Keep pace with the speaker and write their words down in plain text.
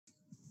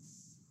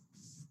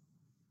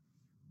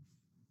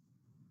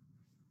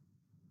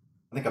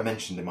I think I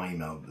mentioned in my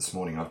email this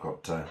morning I've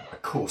got a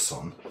course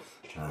on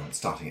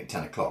starting at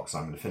 10 o'clock, so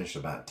I'm going to finish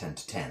at about 10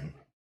 to 10.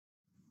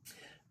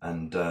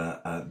 And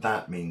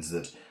that means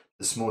that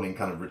this morning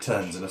kind of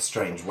returns in a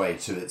strange way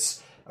to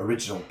its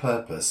original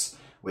purpose,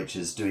 which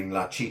is doing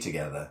La Chi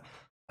together.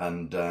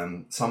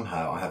 And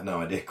somehow, I have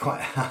no idea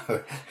quite how,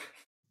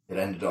 it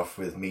ended off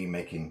with me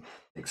making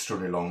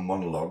extraordinarily long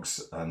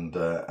monologues, and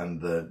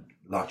the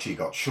La Chi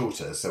got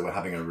shorter, so we're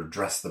having a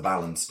redress the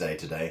balance day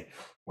today,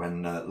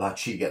 when La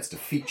Chi gets to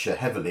feature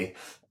heavily,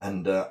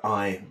 and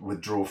I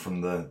withdraw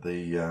from the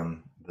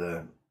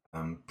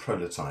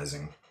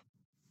proletizing.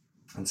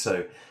 And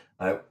so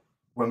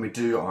when we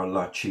do our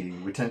La Chi,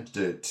 we tend to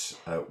do it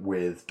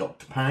with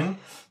Dr. Pang.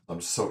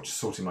 I'm just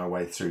sorting my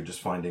way through, just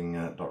finding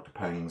Dr.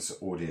 Pang's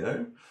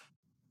audio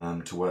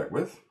to work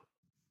with.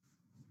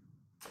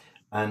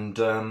 And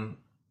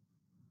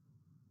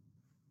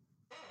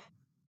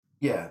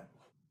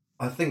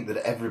I think that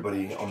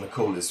everybody on the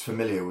call is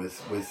familiar with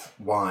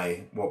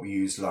what we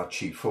use La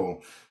Chi for.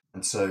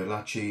 And so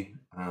La Chi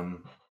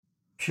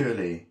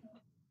purely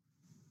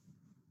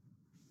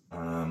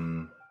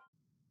one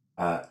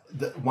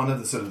of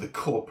the sort of the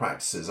core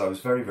practices. I was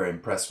very, very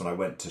impressed when I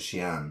went to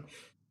Xi'an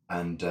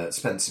and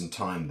spent some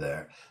time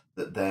there,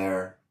 that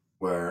there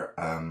were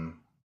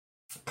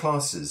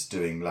classes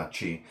doing La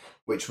Chi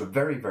which were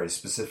very, very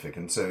specific.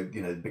 And so,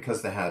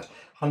 because they had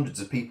hundreds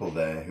of people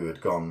there who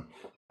had gone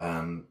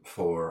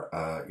for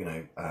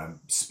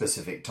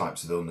specific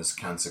types of illness,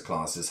 cancer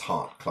classes,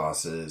 heart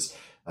classes,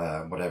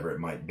 whatever it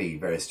might be,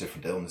 various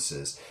different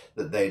illnesses,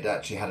 that they'd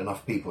actually had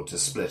enough people to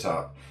split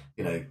up,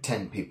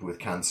 10 people with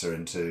cancer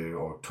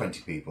or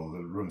 20 people, the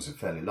rooms are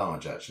fairly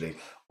large actually,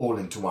 all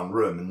into one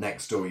room, and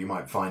next door you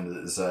might find that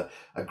there's a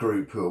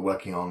group who are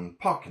working on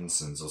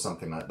Parkinson's or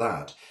something like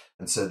that.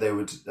 And so they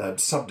would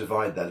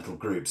subdivide their little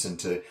groups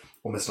into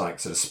almost like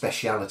sort of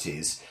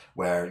specialities,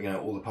 where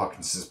all the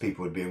Parkinson's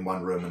people would be in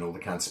one room and all the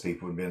cancer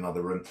people would be in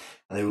another room,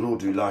 and they would all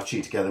do La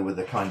Chi together with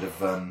a kind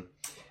of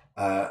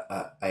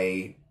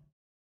a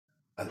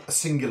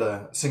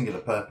singular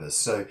purpose.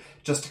 So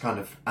just to kind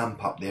of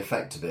amp up the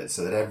effect of it,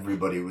 so that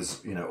everybody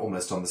was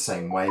almost on the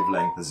same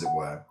wavelength, as it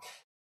were.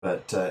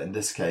 But in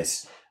this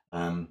case,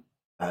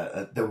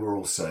 there were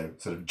also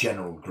sort of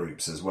general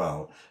groups as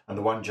well. And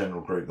the one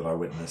general group that I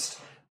witnessed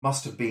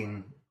must have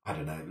been, I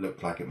don't know, it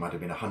looked like it might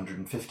have been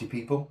 150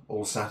 people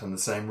all sat in the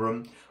same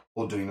room,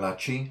 all doing La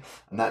Chi.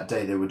 And that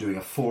day they were doing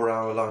a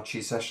 4-hour La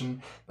Chi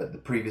session, but the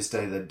previous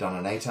day they'd done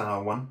an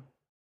 8-hour one.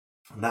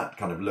 And that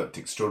kind of looked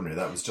extraordinary.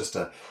 That was just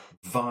a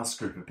vast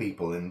group of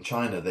people. In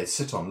China, they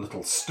sit on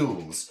little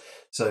stools.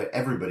 So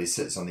everybody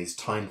sits on these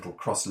tiny little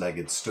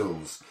cross-legged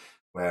stools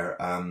where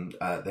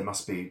they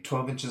must be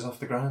 12 inches off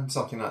the ground,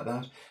 something like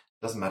that.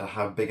 Doesn't matter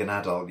how big an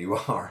adult you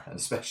are, and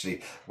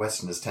especially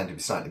Westerners tend to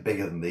be slightly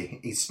bigger than the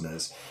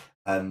Easterners.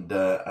 And,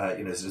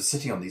 sort of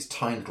sitting on these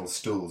tiny little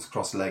stools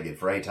cross-legged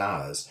for 8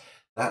 hours,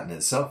 that in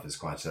itself is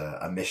quite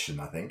a mission,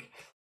 I think.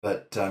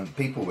 But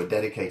people were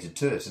dedicated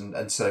to it.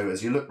 And so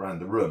as you look around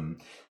the room,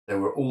 there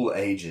were all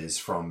ages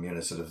from,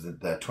 sort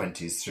of their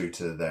 20s through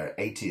to their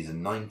 80s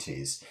and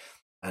 90s.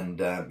 And,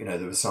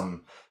 there were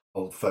some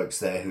old folks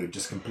there who had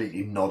just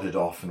completely nodded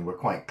off and were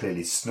quite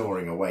clearly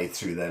snoring away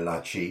through their La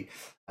Chi.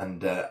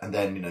 And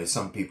then,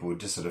 some people would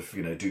just sort of,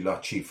 do La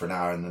Chi for an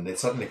hour, and then they'd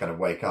suddenly kind of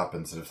wake up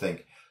and sort of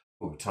think,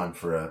 oh, time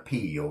for a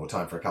pee or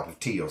time for a cup of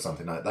tea or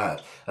something like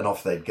that. And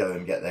off they'd go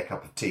and get their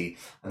cup of tea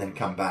and then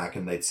come back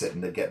and they'd sit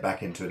and they'd get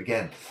back into it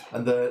again.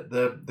 And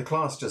the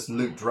class just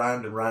looped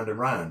round and round and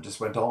round,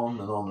 just went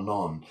on and on and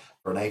on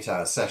for an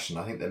 8-hour session.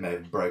 I think they may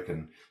have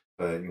broken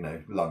for,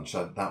 lunch.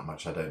 That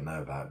much I don't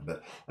know about.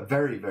 But a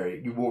very,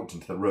 very, you walked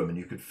into the room and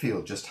you could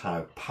feel just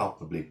how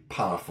palpably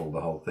powerful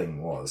the whole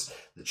thing was.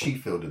 The chi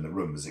field in the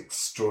room was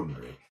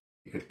extraordinary.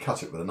 You could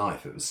cut it with a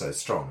knife. It was so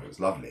strong. It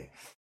was lovely.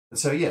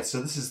 So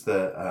so this is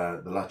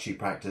the La Chi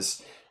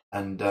practice,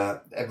 and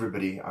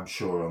everybody I'm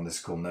sure on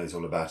this call knows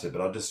all about it, but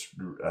I'll just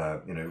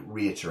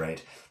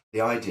reiterate.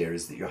 The idea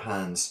is that your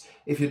hands,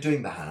 if you're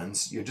doing the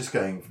hands, you're just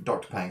going,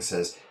 Dr. Pang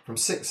says, from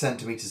 6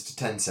 centimeters to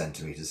 10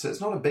 centimeters. So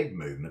it's not a big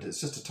movement, it's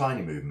just a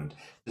tiny movement,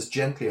 just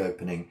gently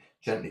opening,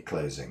 gently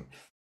closing.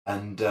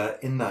 And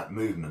in that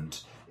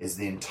movement is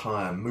the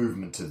entire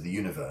movement of the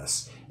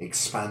universe,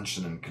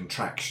 expansion and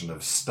contraction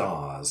of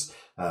stars,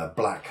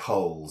 black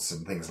holes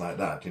and things like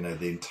that.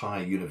 The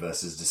entire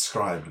universe is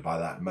described by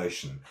that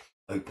motion,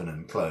 open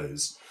and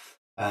close.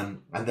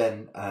 And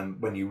then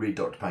when you read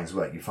Dr. Pang's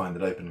work, you find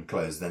that open and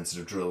close then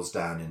sort of drills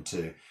down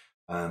into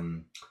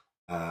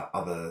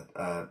other,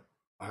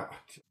 I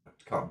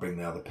can't bring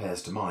the other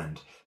pairs to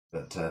mind,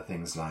 but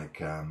things like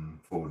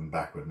forward and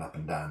backward and up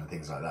and down and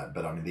things like that.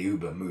 But I mean, the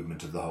uber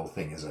movement of the whole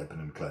thing is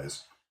open and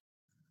close.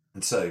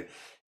 And so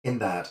in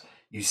that,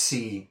 you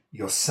see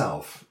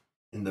yourself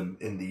in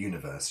the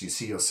universe. You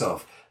see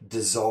yourself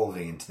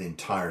dissolving into the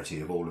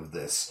entirety of all of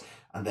this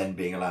and then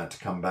being allowed to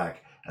come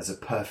back as a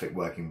perfect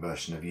working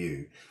version of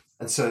you.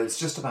 And so it's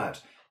just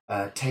about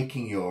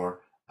taking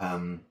your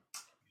iron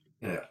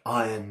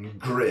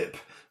grip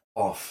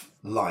off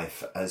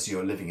life as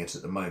you're living it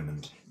at the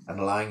moment and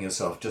allowing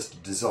yourself just to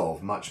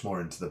dissolve much more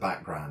into the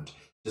background,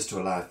 just to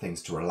allow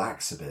things to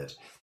relax a bit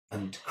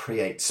and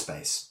create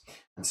space.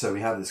 And so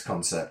we have this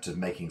concept of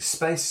making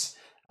space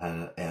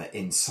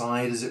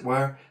inside, as it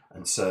were.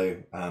 And so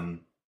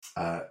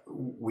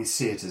we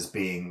see it as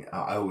being,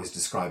 I always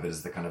describe it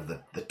as the kind of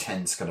the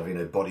tense kind of,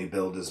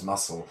 bodybuilder's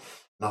muscle,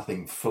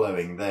 nothing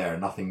flowing there,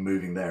 nothing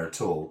moving there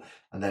at all.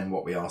 And then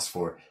what we ask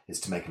for is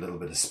to make a little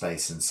bit of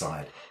space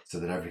inside so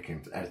that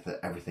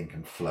everything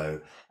can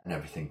flow and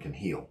everything can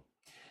heal.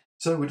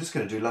 So we're just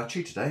going to do La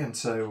Chi today. And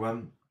so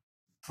I'm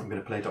going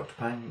to play Dr.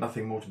 Pang.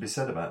 Nothing more to be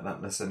said about that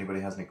unless anybody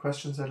has any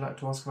questions they'd like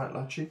to ask about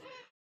La Chi.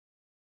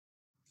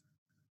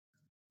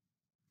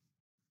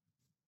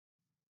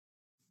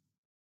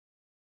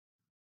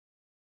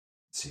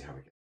 Let's see how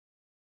we go.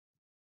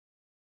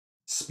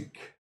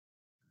 Speak.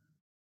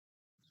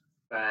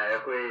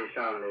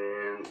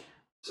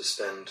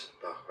 Suspend.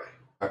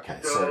 Okay,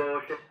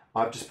 so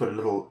I've just put a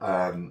little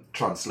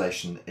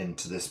translation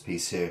into this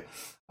piece here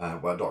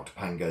where Dr.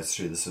 Pang goes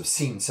through the sort of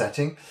scene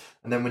setting,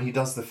 and then when he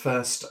does the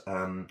first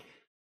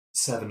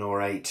 7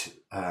 or 8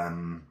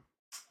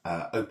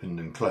 opened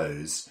and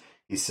close,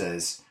 he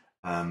says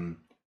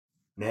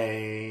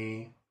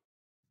ne,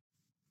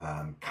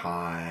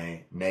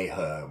 kai, ne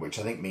her, which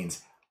I think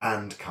means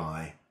and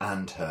kai,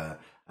 and her,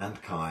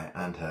 and kai,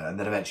 and her, and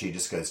then eventually he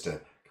just goes to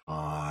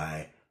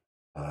kai,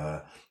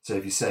 so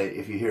if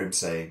you hear him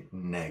say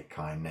ne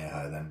kai ne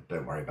her, then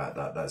don't worry about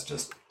that. That's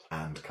just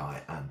and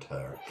kai and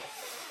her.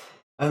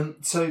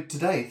 So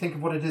today, think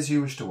of what it is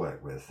you wish to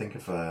work with. Think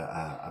of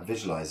a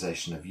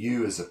visualization of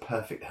you as a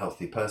perfect,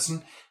 healthy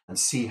person, and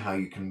see how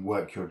you can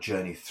work your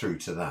journey through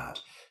to that.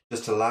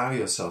 Just allow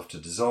yourself to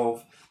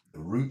dissolve the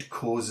root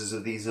causes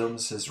of these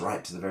illnesses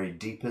right to the very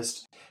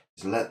deepest.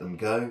 Just let them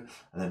go,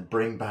 and then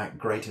bring back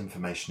great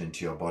information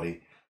into your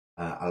body,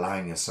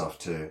 allowing yourself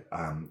to,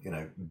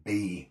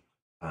 be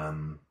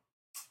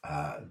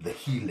the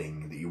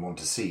healing that you want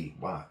to see.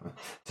 Wow,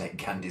 take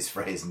Gandhi's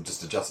phrase and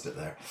just adjust it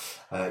there.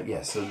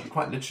 So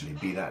quite literally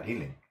be that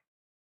healing.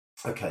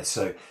 Okay,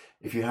 so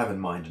if you have in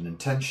mind an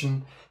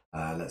intention,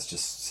 let's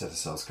just set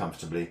ourselves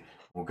comfortably.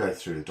 We'll go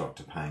through with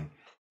Dr. Pang,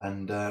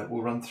 and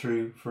we'll run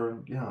through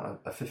for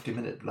a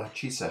 50-minute La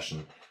Chi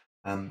session.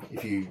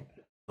 If you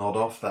nod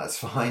off, that's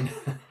fine.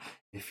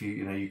 If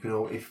you can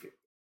all.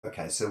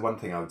 Okay, so one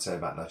thing I would say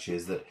about La Chi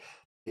is that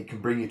it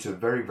can bring you to a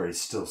very, very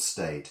still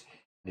state.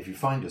 And if you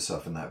find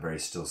yourself in that very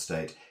still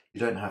state,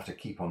 you don't have to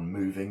keep on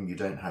moving. You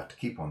don't have to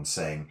keep on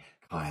saying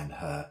kai and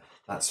her.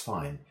 That's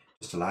fine.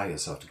 Just allow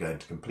yourself to go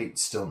into complete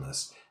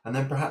stillness. And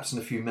then perhaps in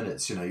a few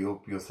minutes, you'll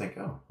think,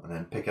 oh, and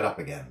then pick it up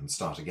again and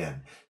start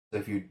again. So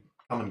if you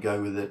come and go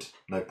with it,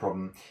 no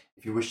problem.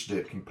 If you wish to do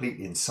it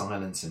completely in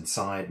silence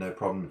inside, no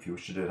problem. If you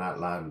wish to do it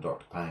out loud with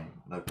Dr.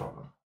 Pang, no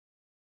problem.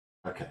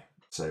 Okay,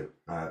 so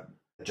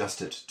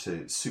adjust it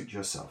to suit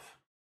yourself.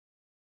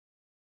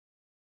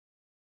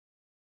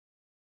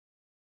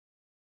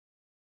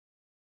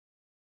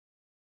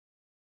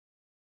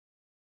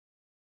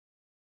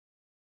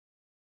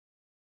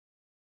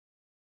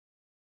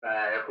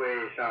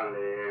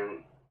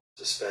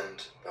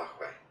 Suspend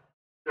Backway.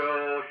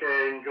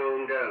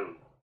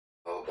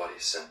 Whole body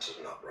centered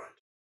and upright.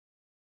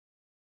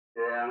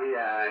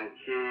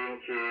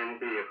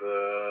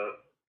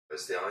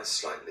 Close the eyes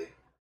slightly.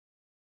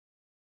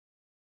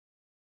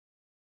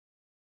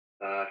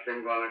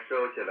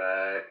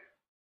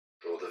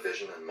 Draw the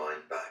vision and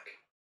mind back.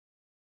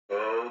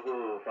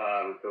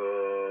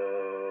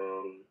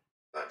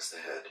 Relax the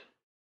head.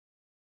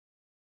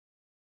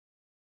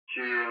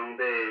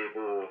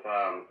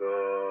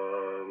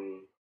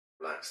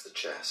 Relax the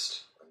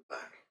chest and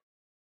back.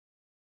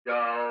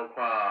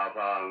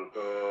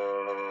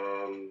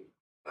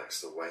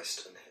 Relax the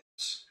waist and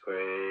hips.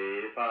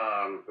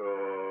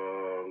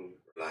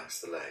 Relax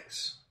the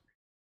legs.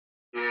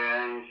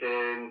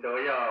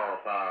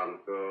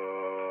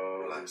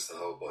 Relax the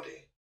whole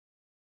body.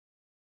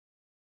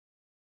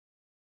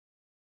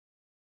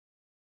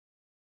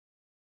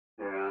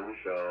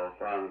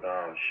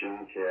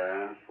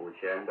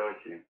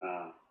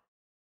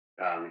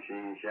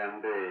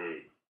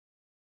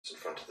 In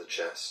front of the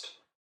chest,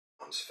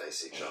 arms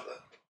face each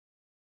other.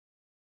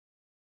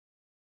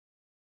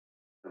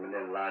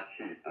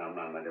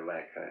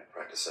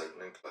 Practice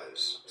open and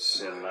close.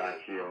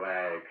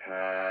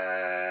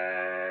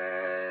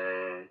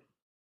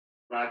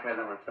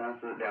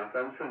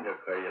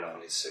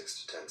 Only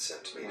 6 to 10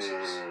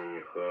 centimeters.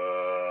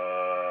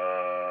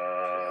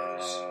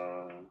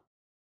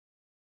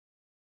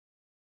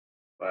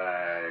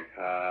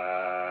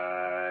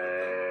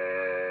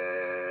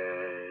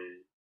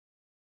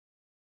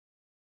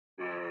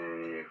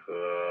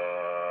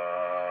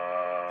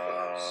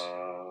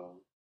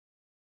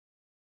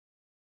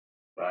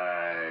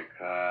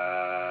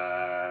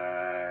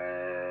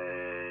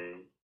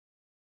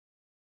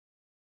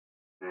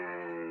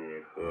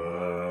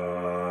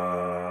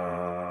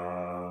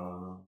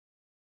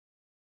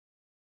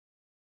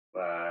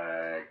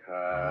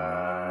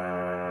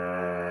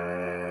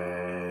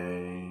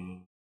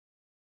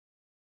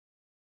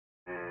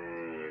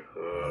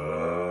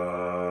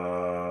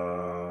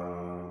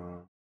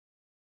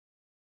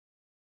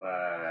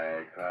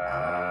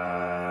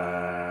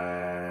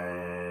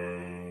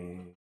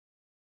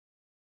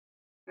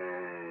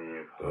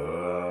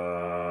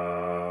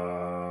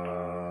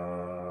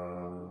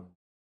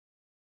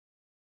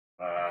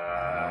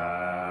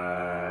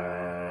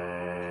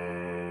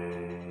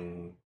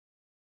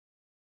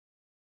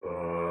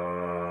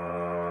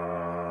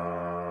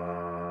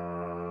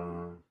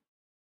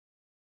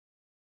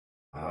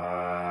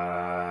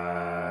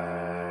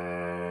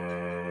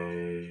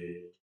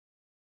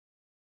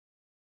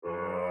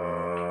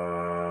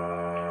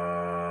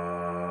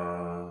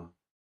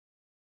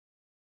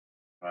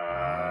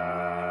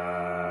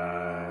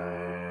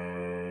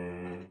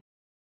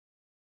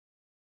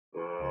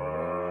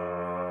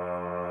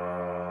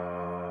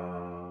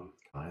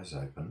 eyes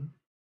open.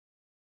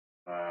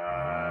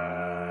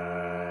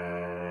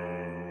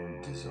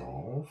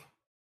 Dissolve.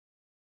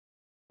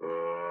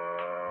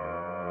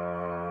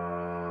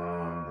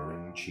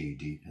 Bring chi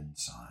deep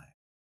inside.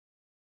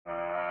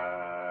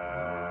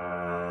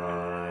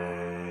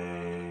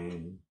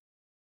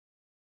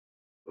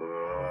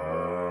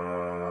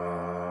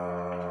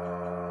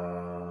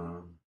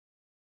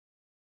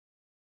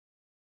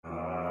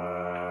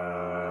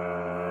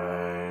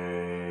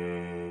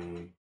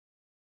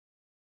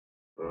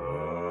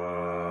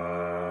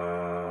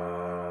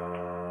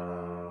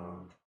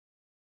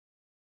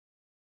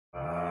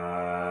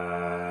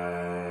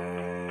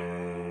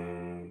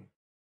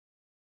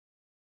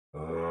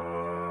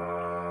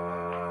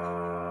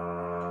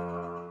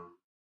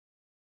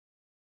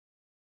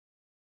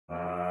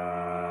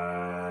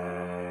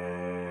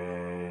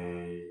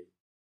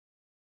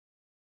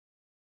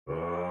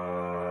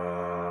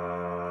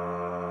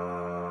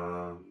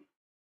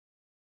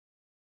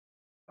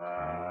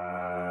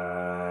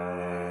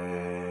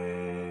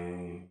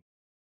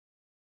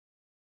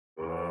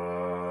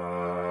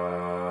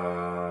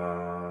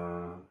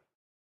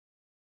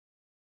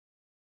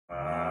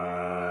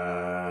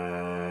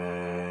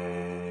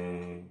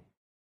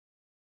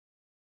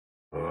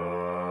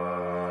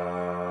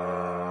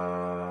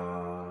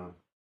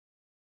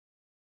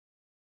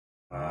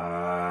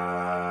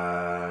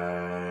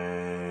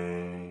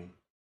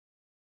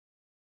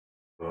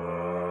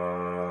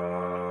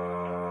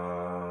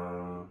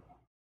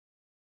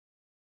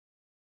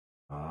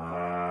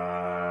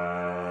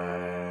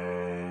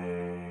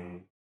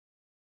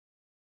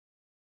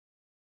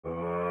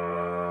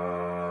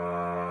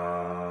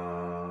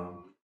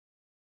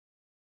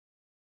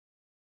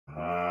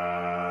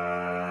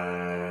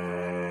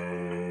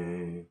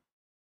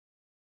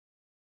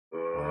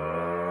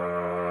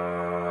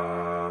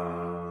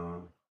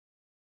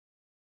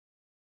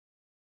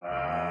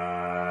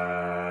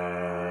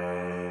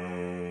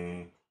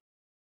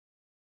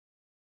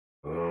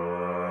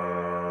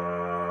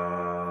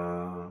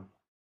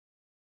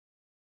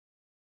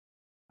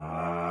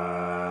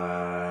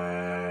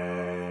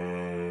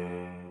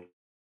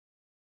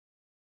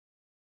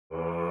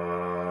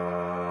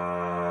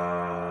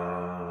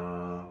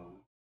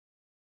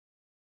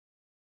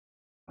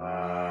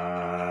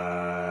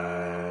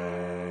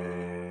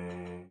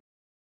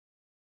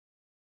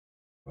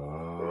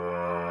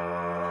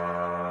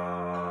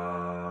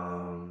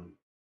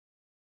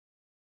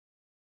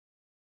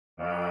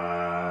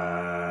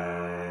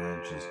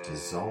 Just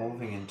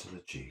dissolving into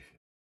the chi.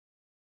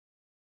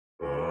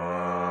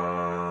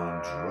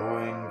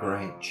 Drawing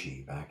great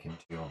chi back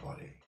into your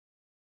body.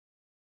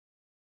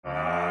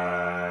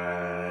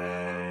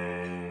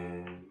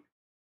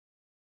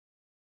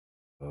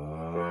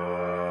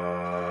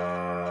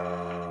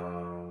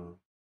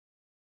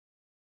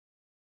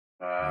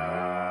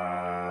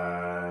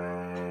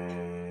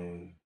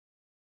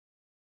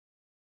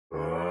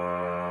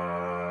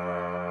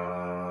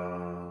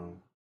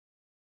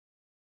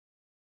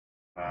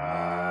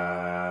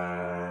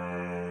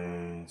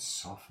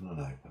 Soften and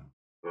open.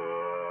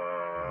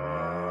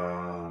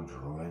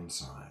 Draw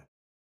inside.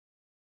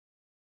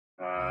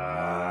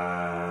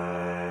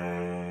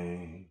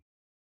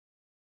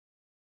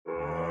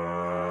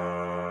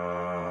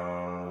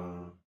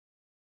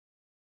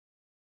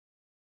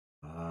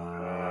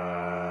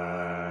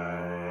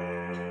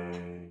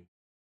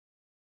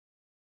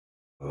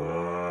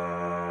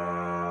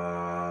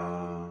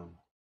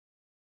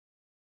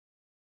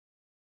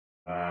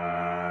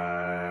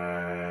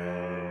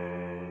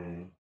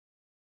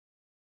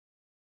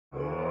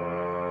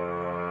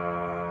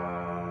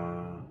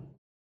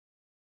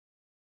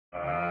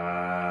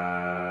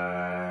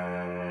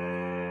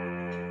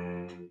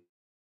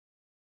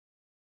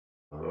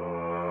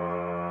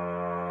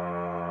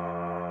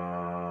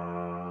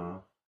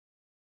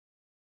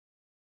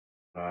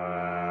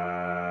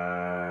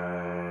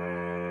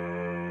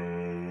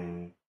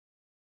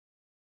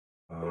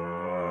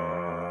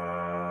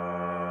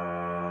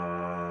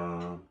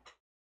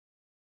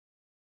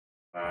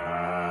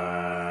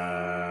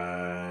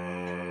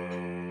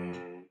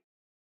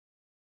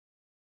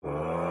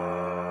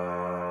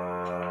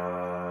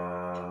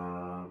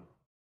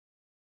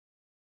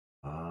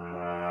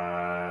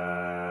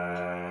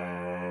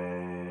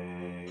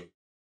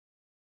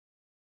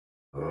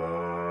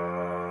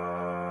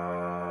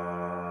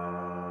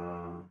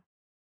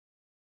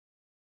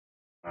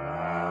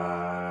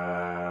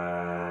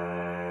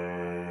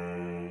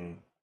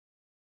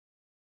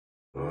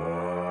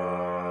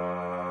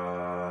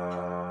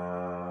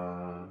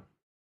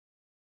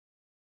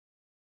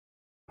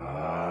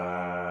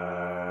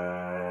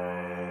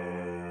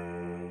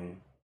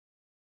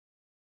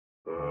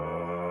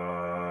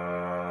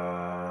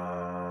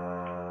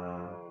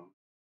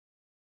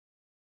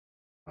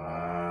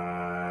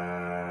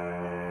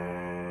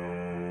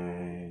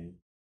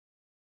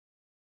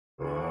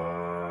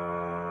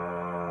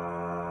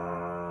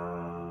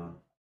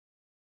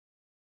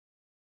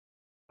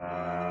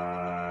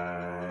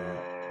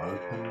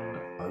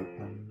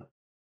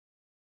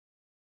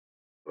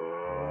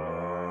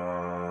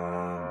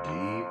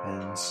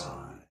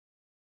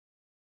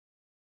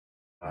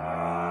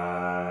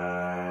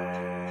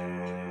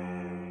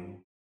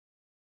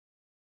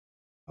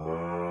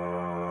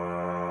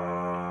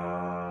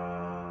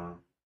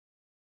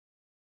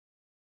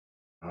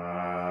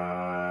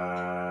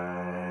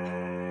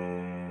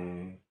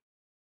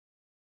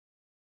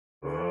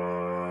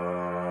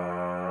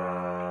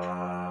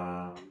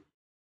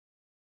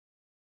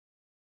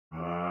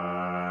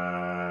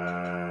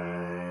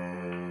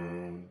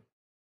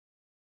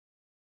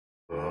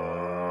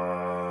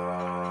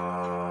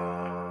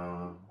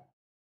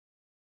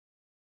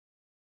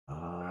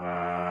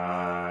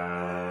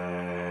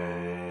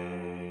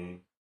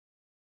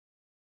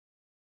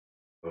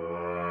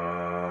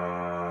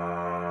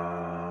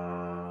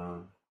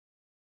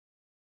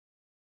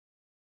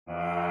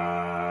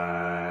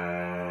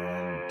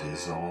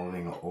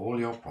 dissolving all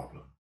your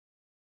problems.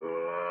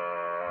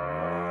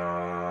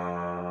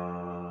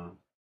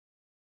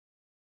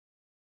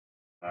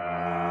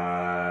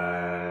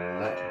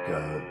 Let go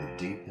at the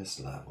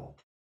deepest level.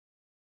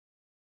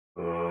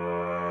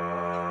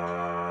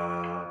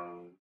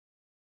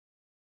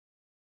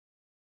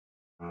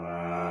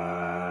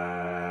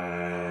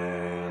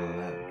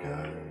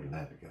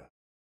 Let go.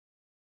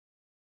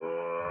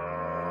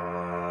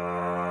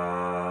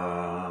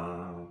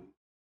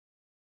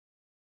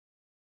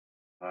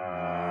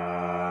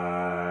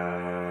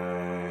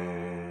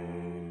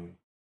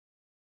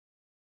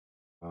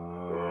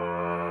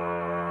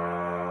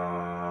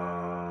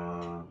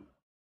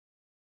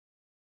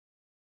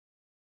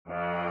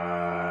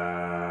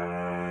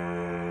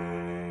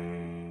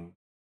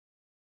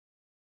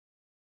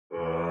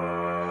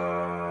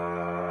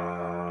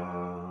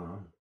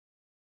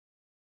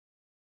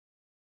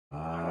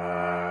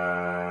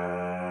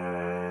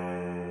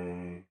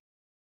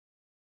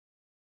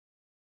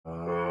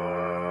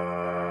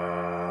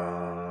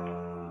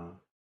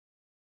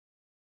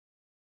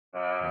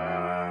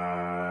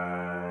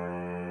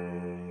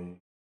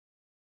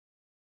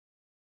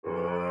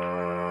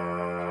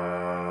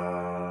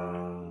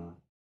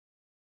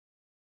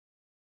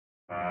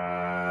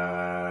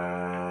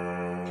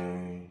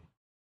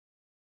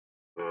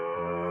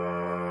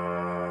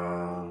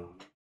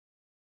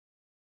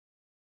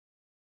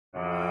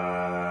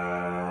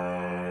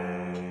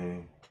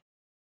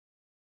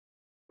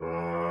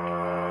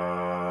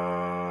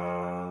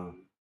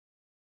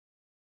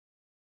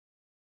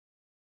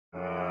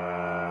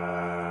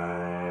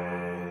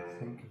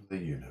 Think of the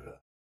universe.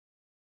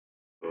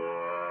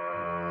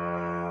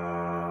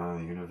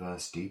 The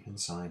universe deep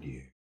inside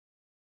you.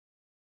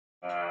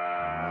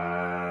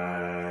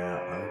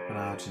 Open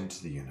out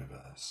into the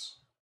universe.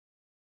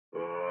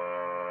 Draw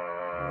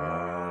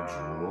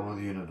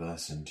the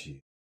universe into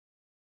you.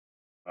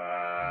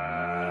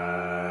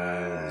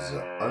 Eyes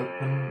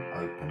open,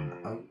 open,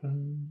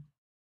 open.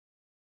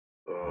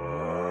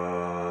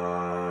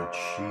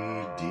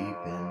 Chi deep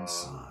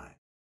inside.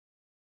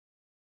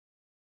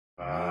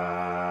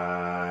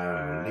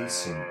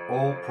 Releasing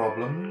all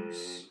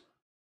problems.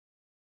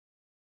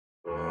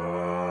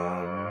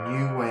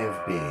 New way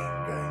of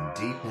being going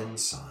deep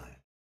inside.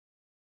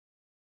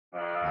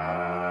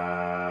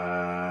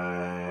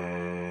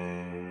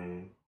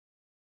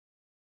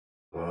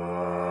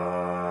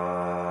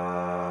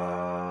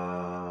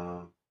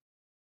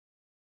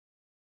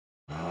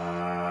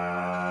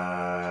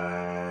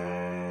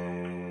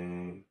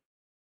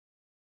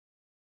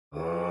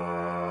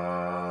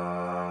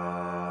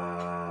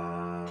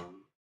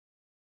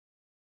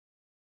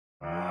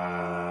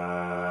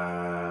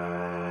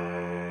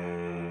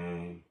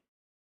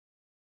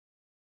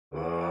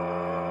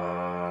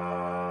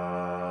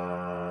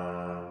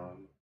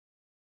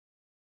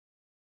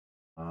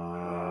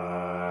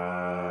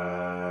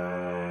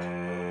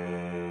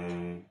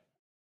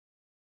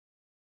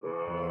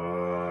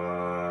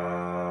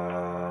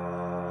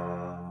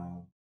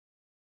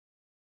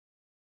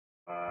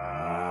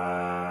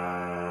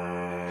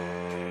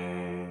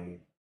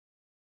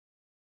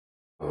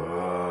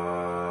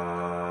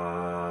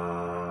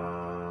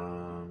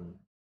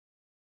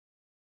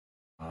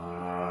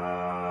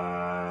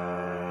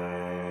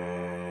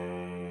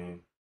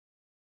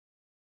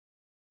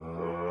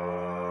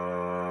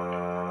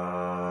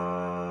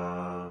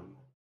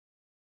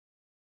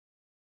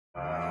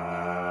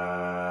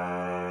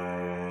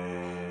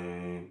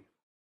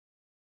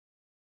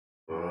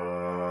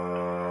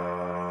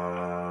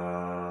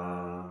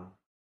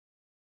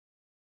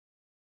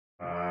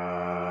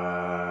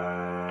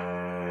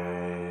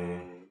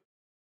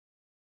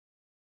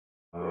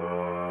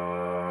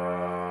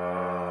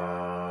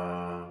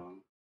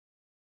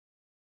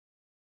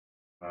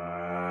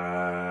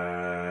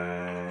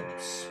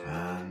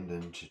 Expand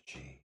into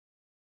chi.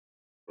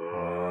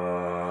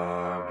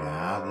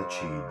 Gather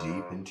chi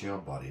deep into your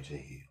body to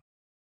heal.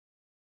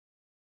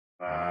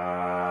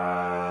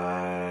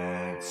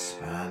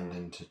 Expand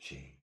into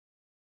chi.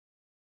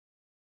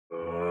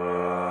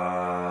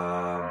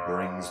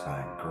 Brings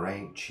back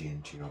great chi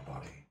into your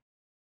body.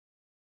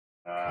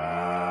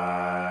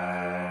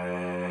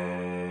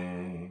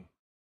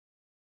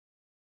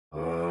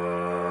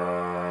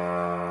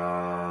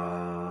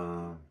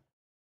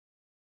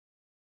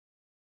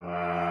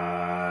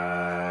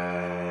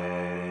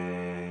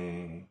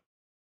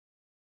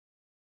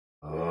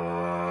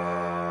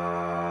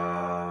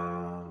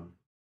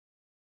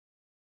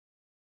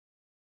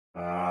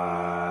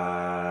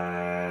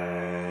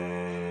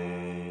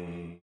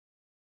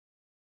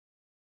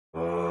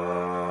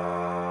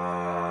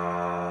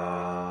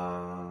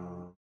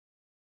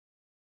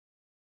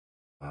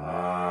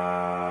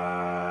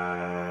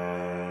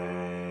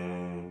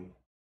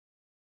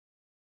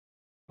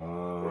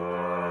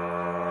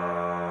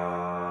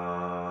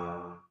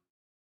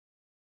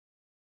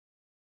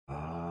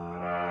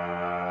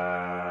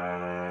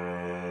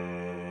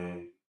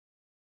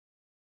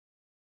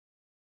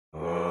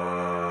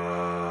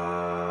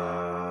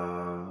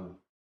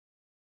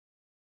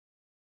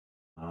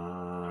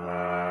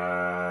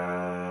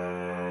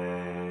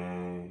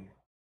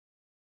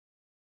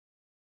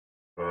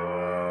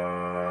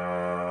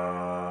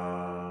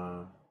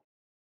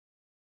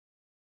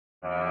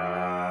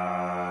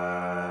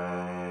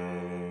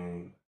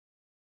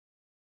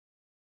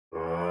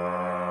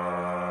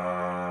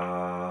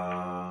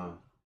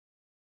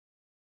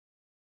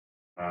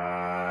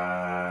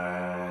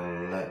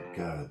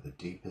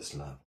 deepest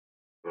level.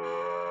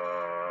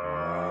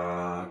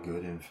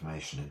 Good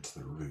information into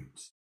the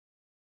roots.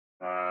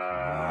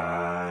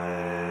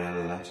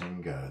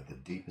 Letting go at the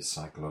deepest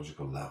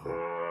psychological level.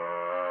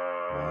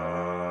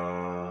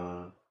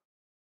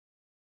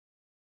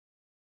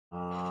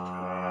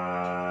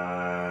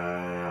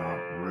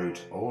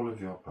 Uproot all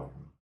of your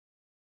problems.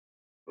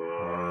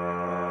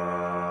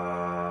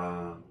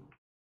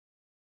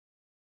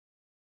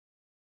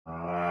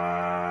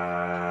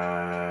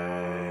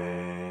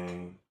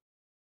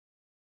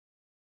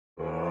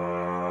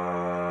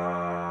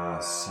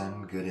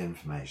 Send good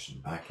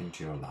information back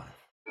into your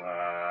life.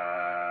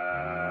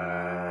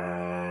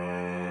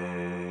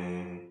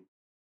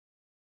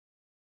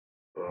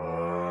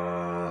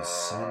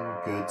 Send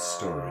good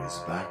stories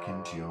back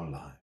into your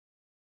life.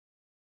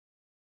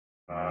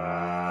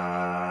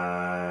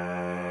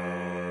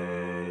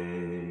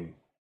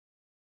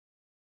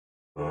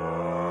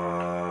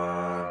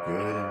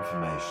 Good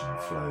information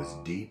flows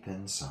deep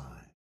inside.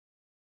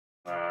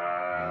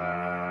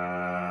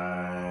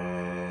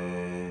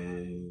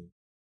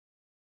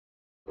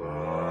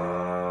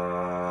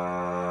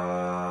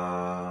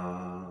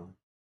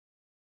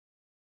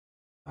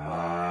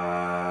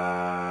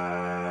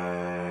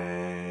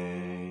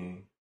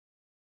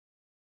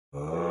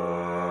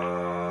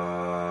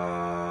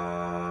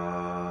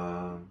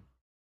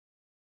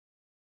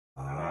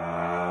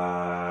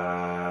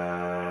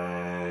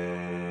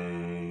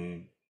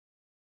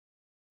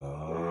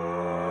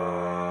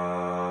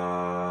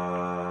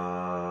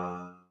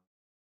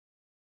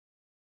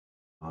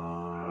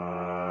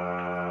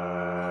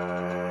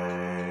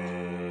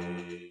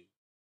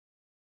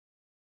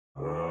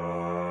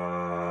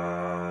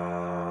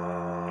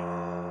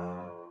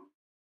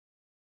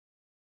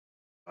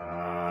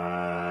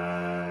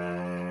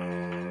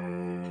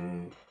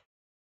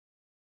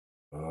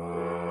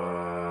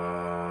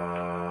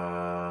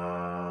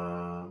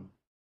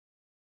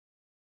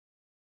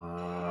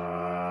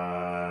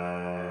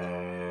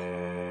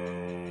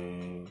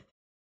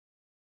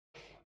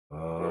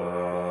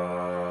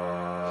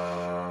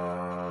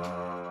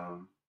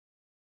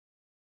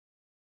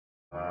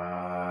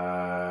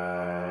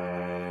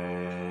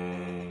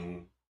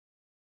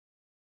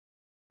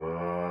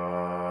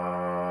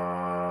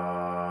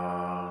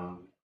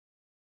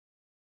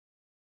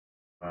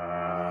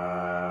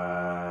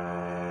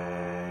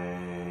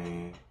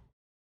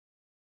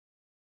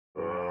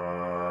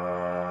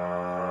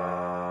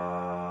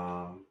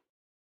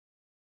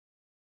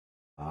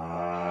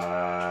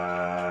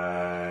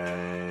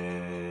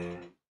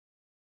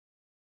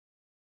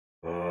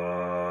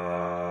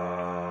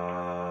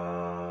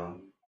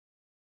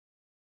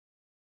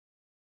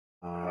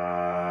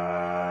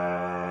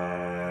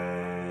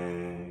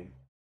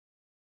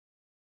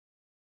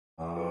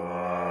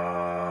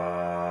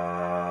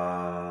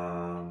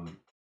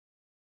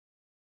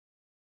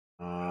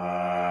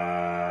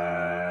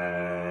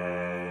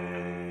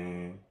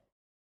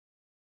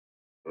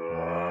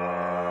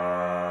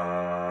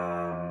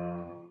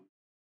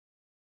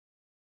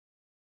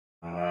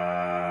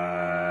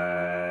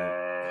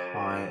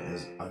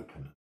 Is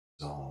open,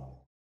 dissolve.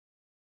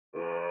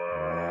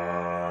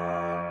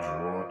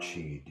 Draw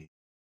chi deep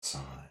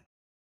inside.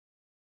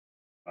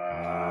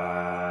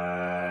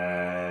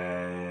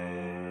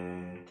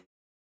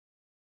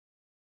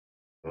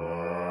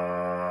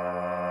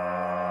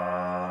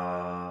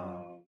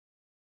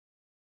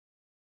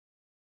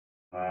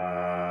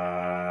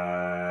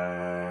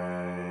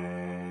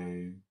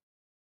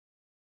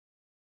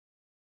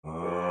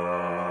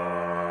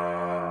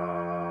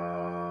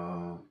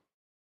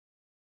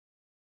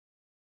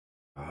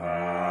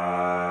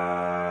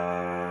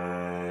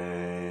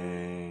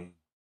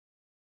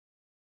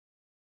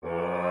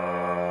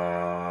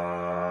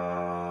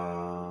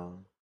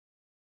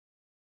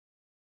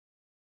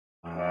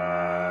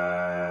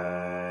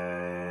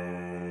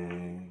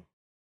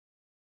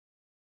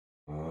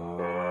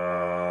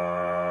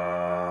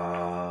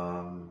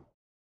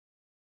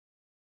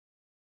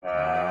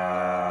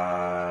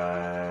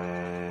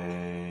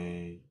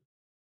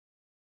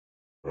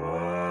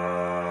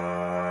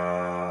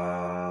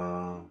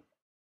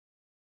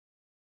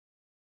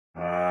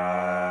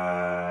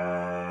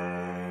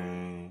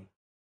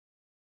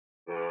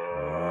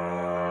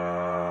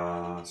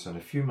 So in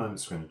a few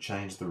moments we're going to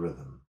change the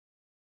rhythm.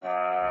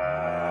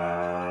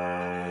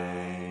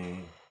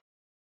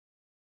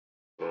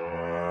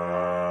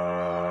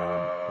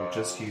 We'll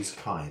just use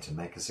Kai to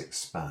make us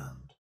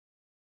expand.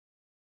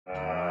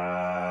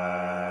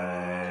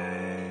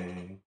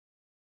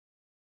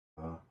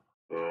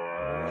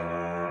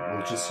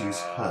 We'll just use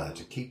her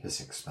to keep us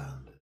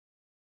expanded.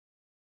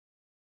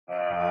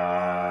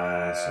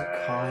 So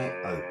Kai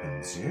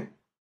opens you.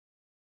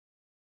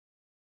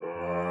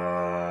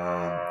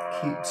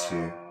 Keeps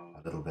you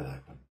a little bit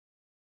open.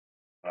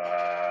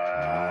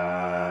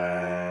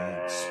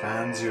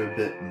 Expands you a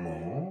bit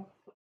more.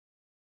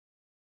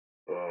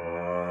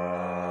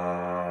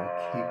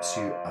 Keeps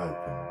you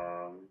open.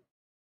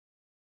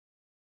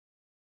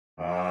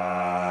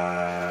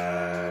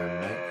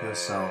 Make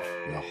yourself,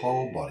 your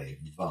whole body,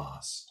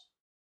 vast.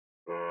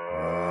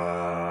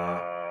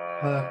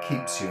 Her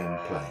keeps you in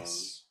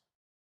place.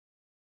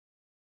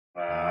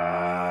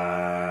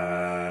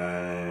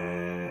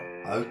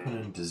 Open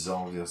and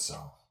dissolve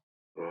yourself.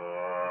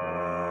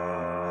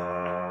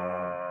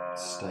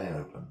 Stay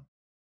open.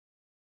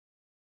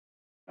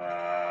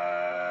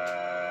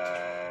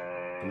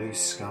 Blue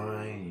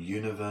sky,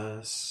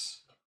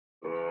 universe.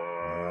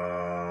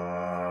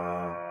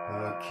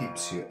 Her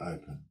keeps you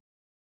open.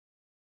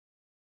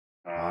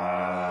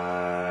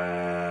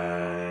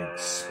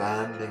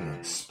 Expanding,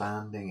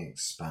 expanding,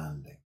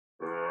 expanding.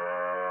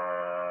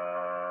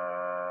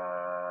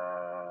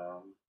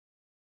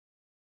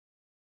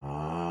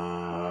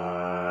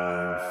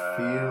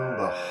 Feel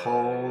the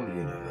whole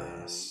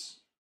universe.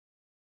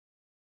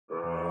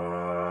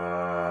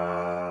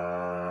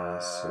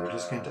 So we're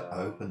just going to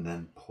open,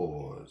 then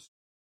pause.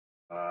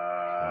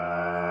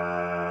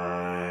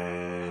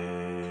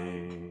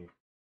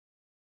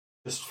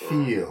 Just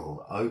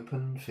feel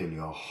open, feel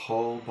your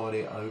whole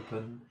body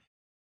open,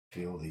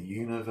 feel the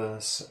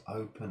universe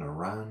open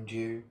around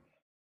you.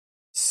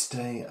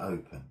 Stay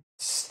open,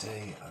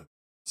 stay open,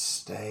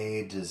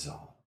 stay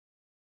dissolved.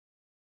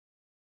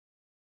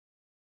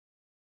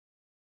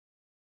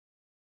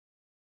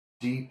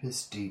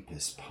 Deepest,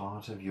 deepest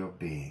part of your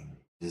being,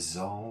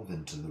 dissolve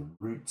into the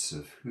roots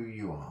of who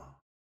you are.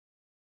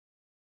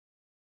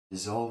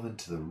 Dissolve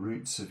into the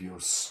roots of your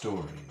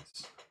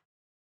stories.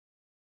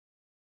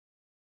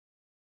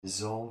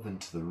 Dissolve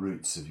into the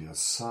roots of your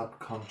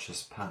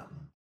subconscious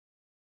pattern.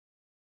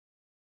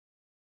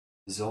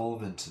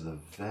 Dissolve into the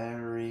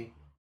very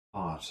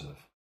heart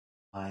of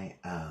I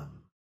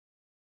am.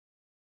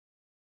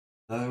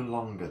 No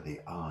longer the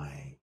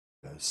I,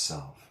 ego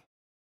self.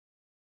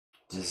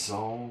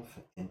 Dissolve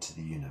into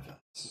the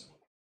universe.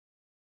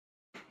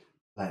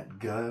 Let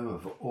go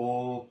of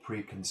all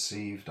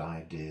preconceived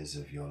ideas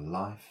of your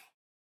life.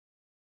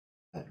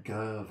 Let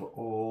go of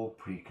all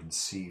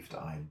preconceived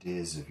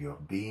ideas of your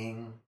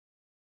being.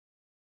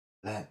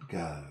 Let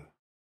go.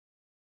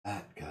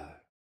 Let go.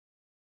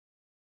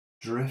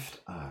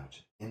 Drift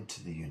out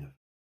into the universe.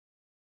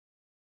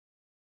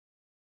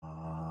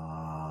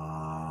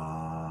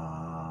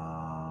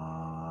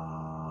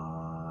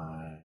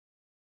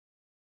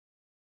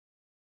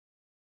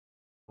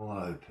 All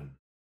open.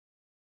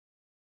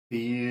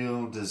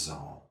 Feel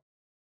dissolve.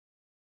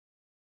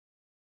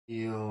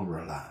 Feel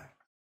relaxed.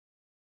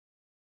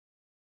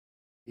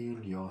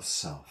 Feel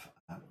yourself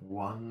at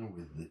one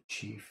with the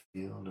chi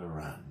field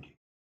around you.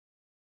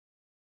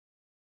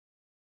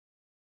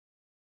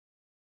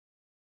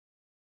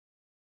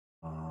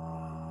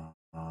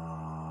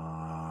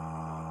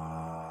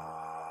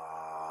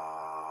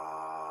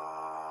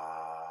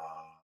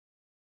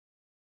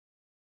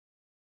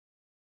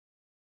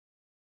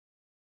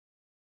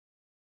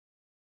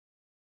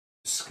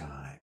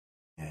 Sky.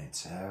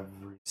 It's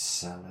every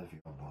cell of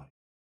your body.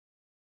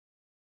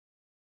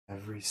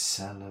 Every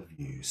cell of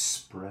you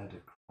spread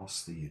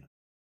across the universe.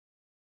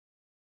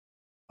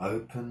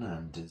 Open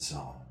and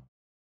dissolve.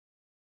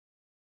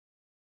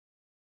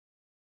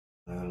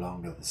 No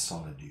longer the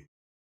solid you.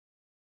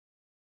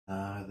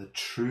 Now the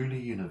truly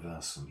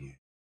universal you.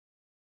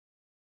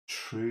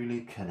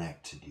 Truly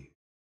connected you.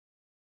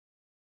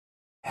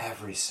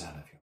 Every cell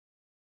of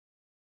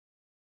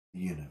the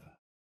universe.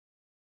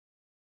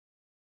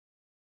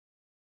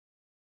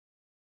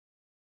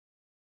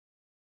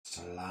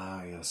 Just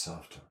allow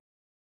yourself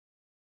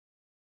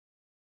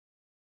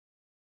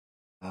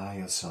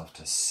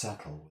to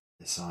settle with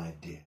this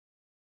idea.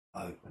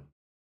 Open.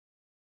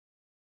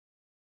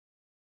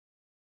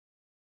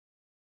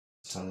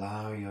 Just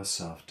allow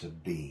yourself to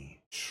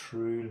be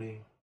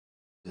truly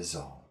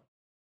dissolved.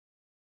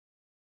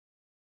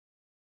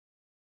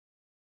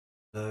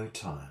 No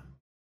time,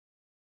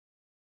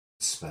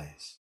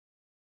 space,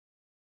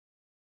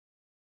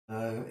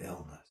 no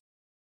illness,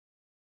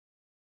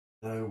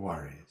 no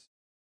worries,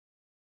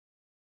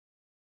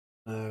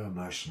 no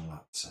emotional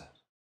upset.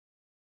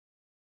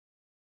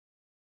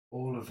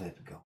 All of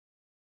it gone.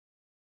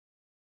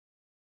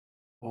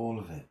 All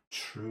of it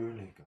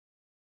truly gone.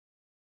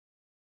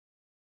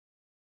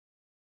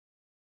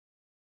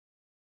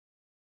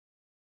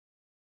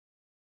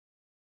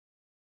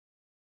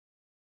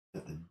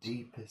 At the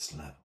deepest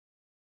level,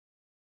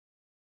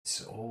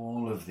 it's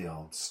all of the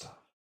old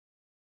stuff.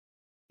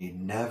 You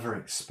never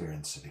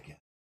experience it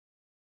again.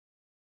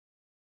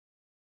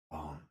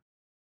 Gone.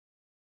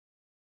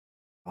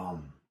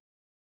 Gone.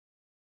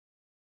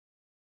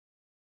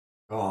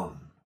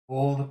 Gone.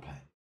 All the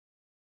pain.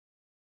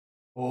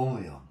 All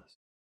the illness.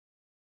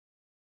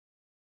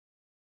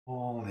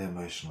 All the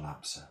emotional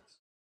upsets.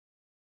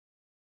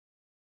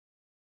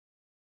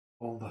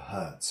 All the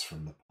hurts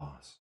from the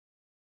past.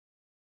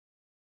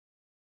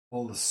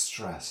 All the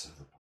stress of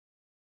the past.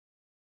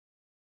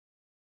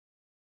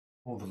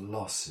 All the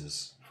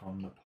losses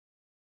from the past.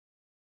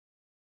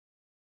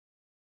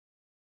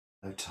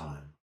 No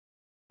time,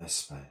 no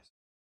space.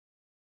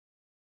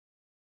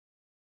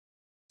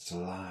 Just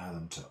allow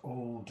them to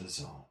all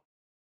dissolve.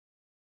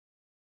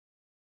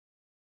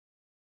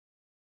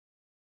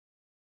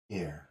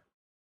 Here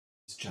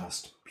is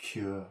just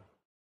pure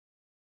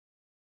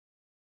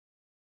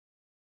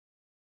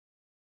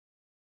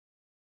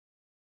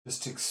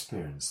Just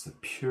experience the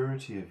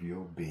purity of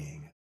your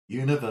being at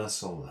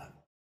universal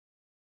level.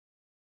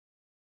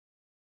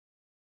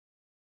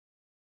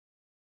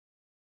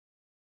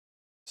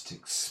 Just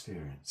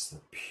experience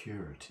the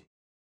purity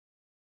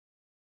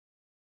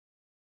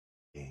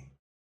of being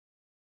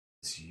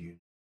at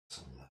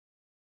universal level.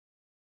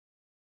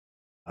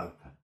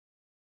 Open,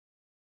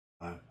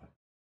 open,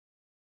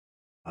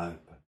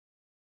 open.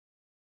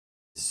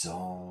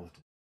 Dissolved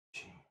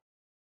energy.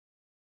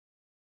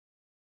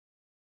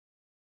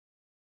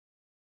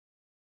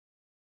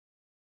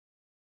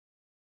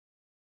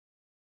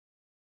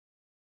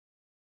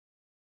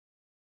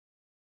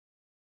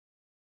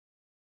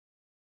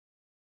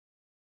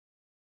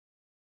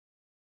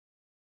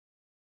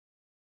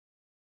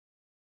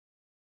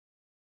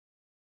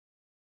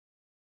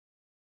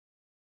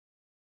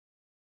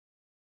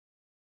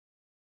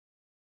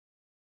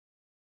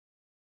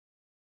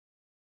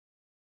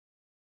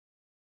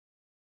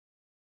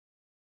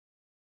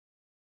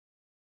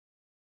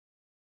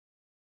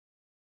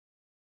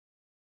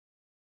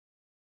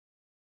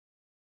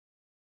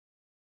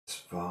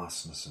 This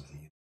vastness of the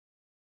universe.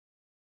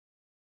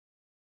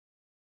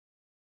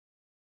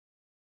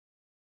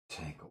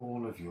 Take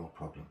all of your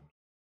problems.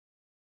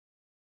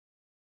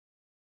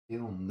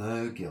 Feel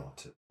no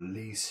guilt at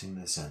releasing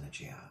this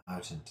energy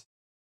out into.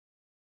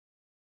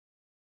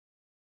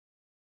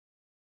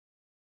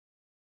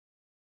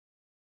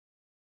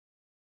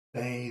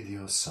 Bathe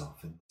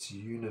yourself in this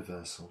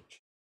universal chi.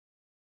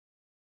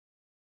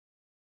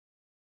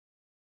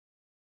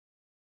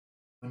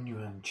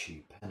 Hunyuan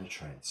Chi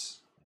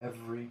penetrates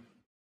every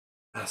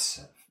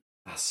facet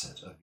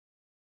of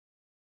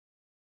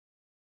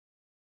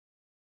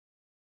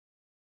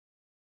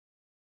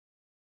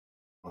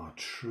you are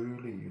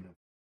truly universal.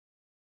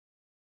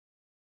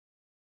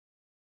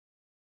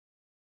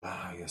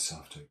 Allow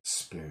yourself to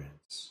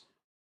experience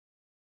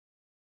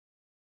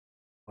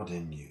God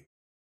in you,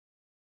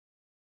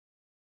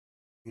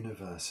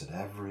 universe at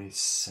every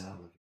cell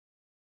of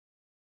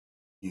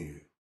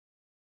you,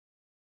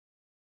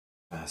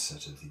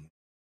 facet of the universe.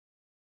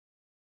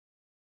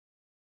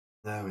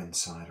 No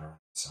inside or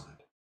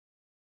outside.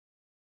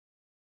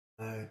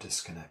 No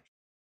disconnection.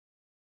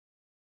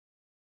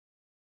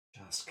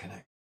 Just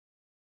connect.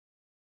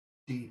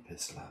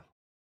 Deepest level.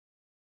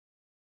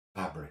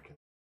 Fabric of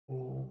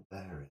all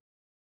there is.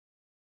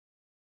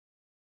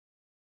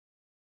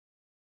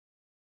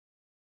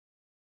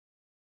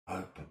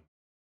 Open.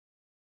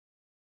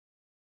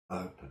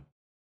 Open.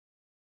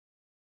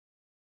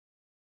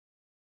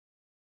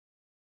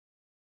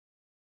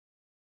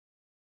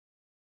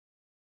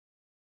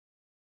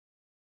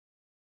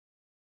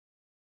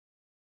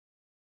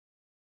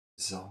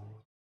 Dissolve.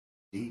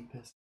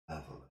 Deepest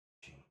level of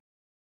chi.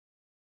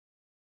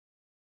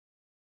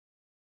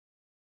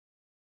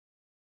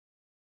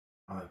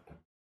 Open.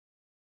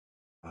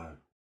 Open.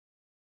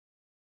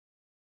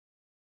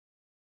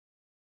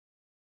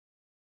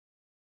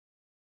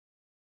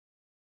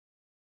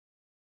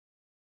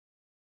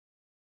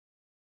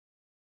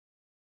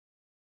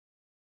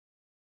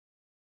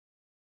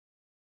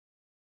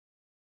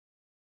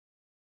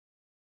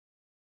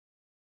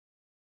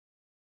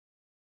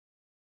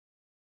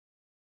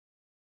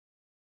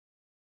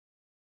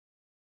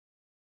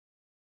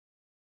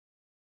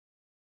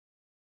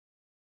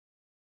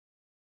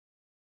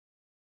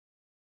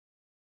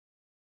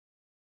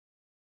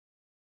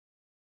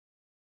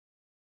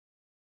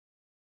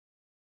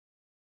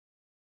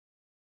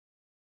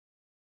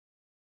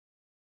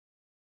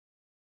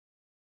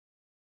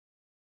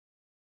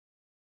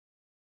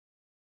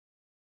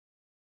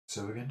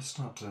 So we're going to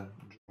start to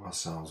draw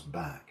ourselves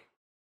back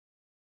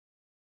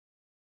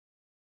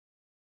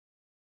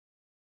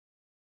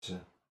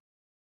to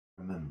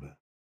remember,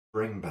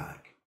 bring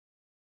back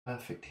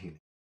perfect healing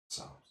of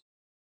ourselves.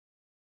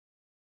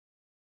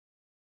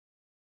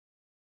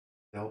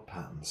 The old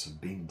patterns have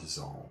been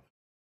dissolved.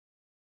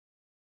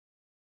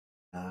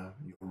 Now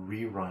you're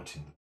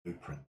rewriting the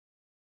blueprint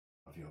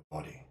of your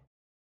body.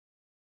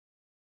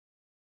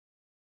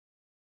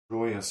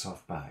 Draw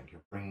yourself back.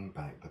 You're bringing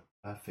back the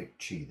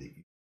perfect chi that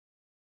you.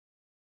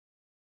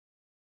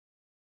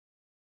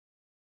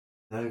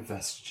 No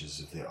vestiges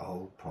of the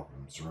old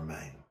problems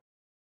remain.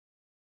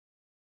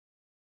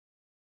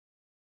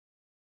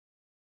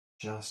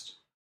 Just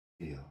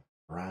feel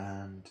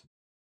brand.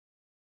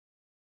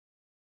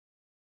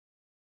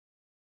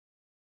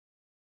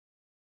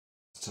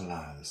 Just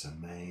allow this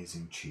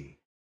amazing chi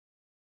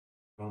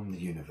from the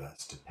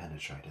universe to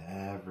penetrate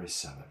every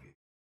cell of you,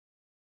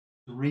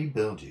 to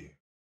rebuild you,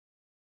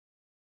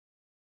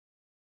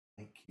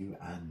 make you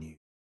anew.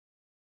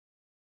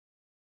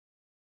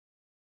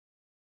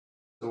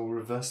 So we'll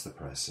reverse the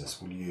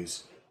process. We'll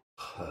use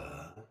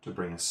her to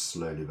bring us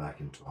slowly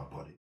back into our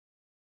body.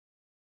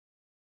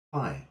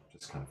 Hi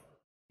just kind of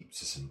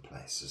keeps us in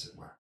place, as it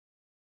were.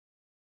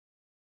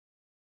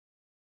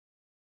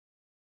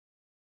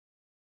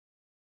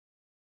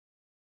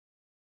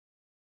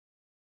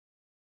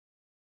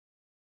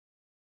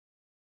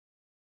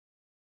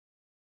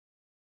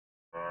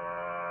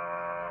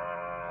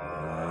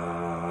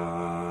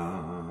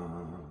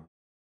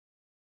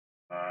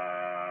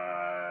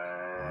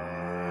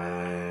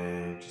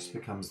 just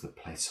becomes the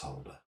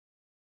placeholder.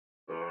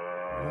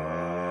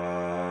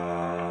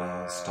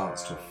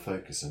 Starts to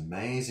focus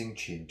amazing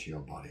chi into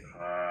your body.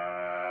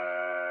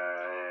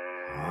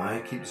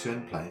 I keeps you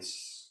in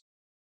place.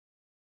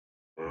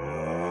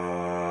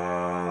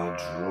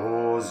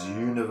 Draws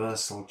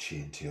universal chi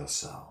into your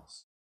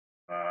cells.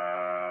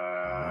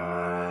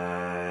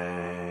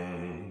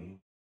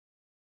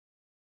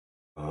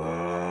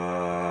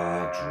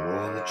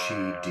 Draw the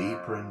chi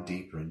deeper and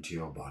deeper into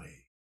your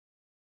body.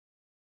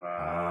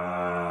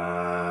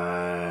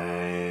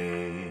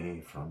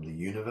 From the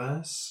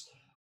universe,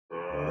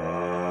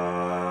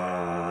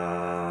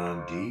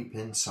 deep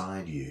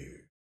inside you.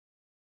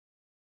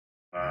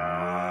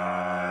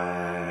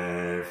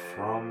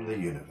 From the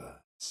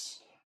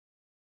universe,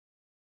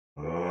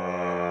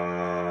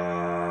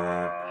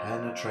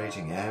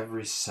 penetrating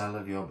every cell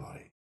of your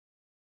body.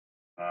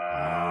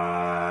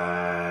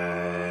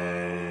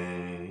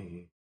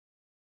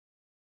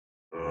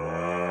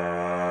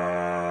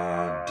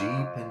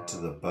 Deep into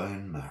the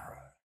bone marrow.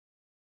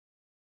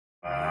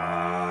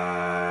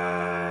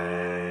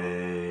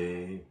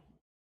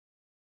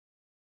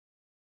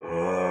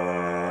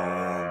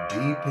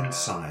 Deep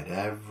inside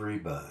every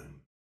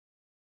bone.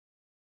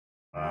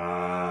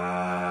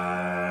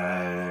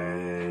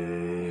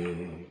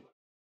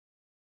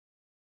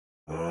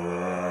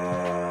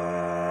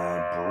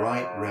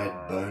 Bright red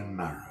bone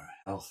marrow,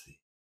 healthy.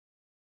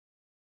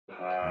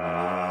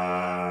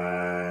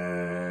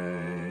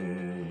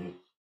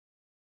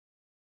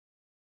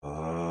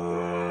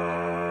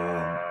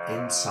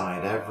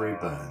 Inside every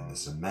bone,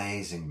 this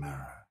amazing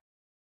marrow.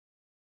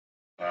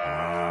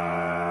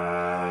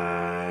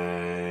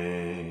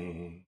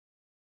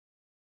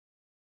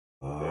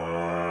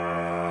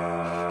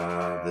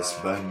 This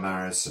bone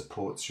marrow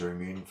supports your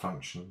immune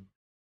function.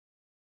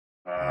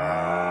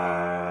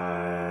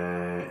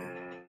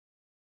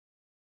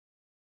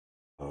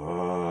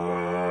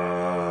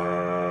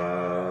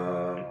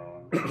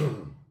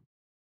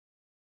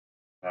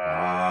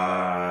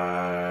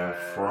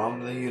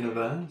 From the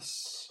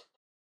universe,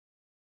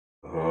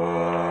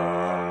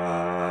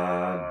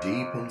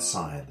 deep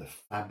inside the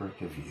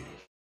fabric of you.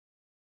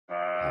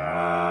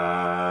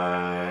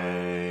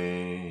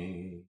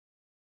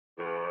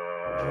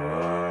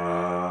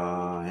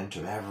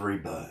 Into every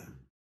bone.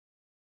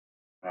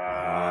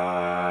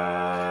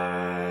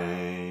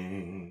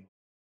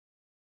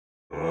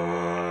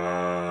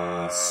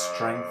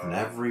 Strengthen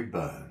every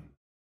bone.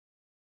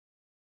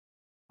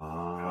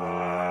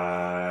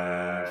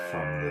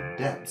 From the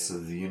depths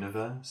of the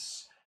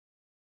universe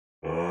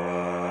into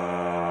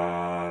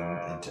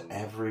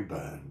every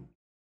bone.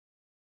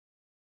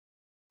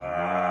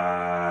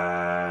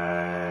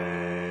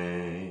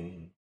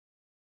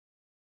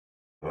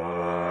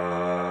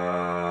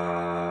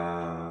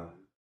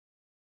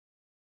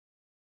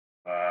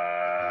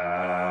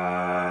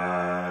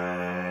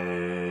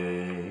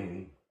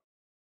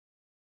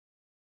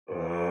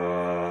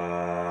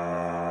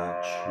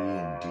 Chi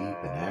and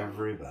deep in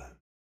every bone.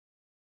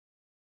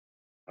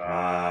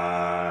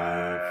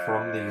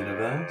 From the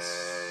universe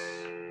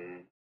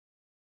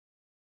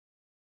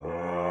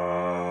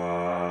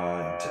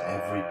into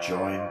every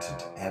joint,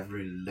 into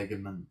every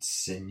ligament,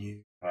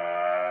 sinew.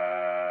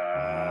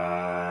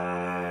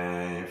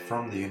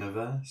 From the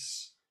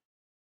universe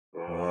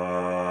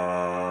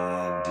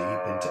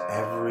deep into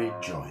every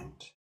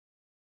joint.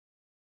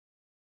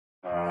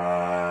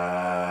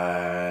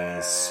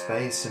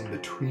 Space in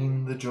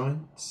between the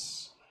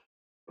joints.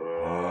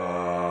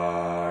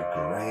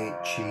 Great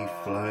chi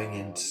flowing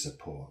in to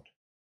support.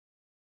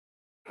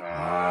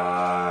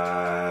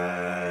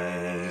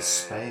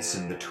 Space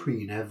in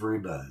between every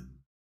bone.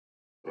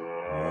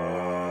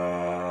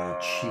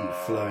 Chi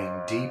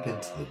flowing deep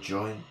into the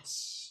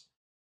joints.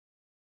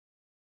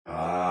 The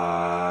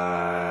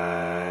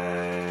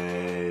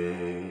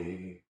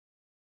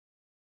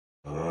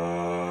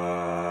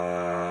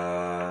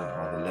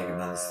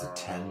ligaments, the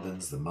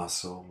tendons, the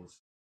muscles.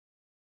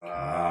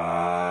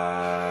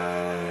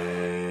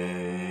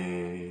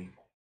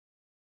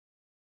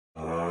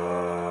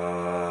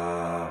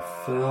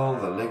 Fill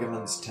the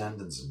ligaments,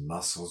 tendons, and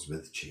muscles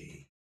with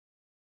chi.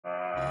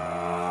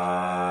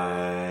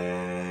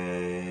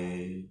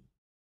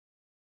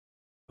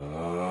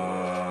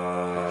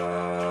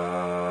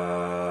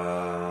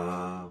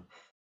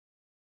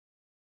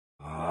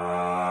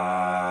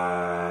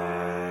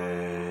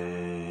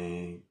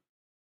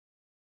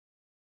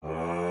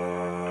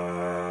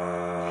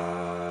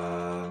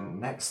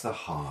 Next, the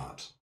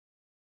heart.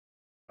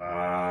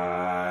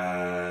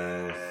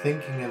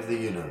 Thinking of the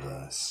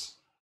universe.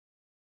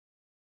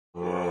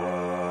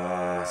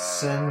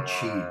 Send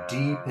chi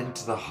deep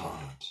into the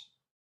heart.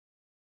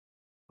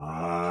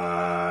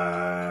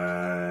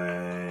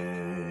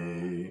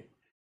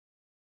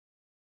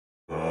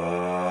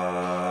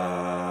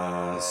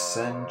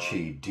 Send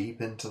chi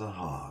deep into the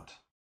heart.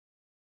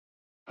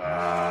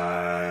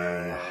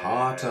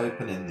 Heart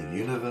open in the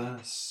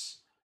universe.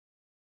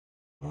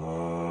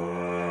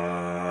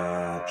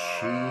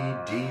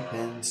 Chi deep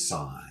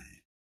inside.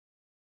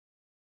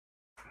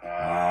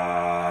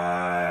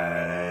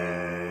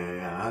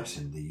 Out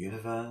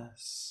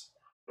universe.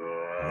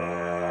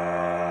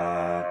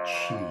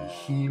 Chi,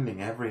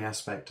 healing every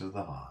aspect of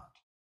the heart.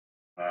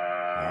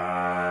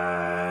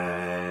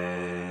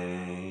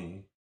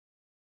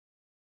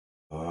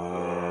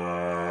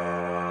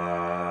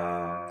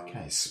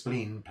 Okay,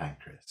 spleen,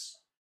 pancreas.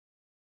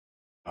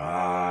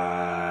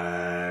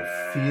 I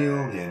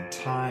feel the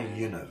entire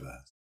universe.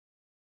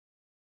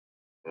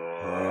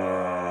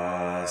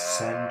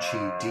 Send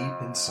chi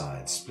deep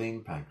inside,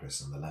 spleen,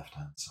 pancreas on the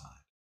left-hand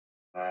side.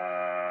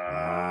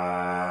 I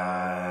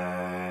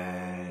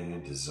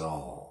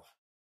dissolve.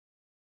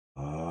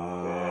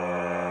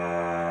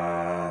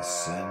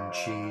 Send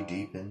chi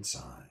deep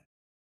inside.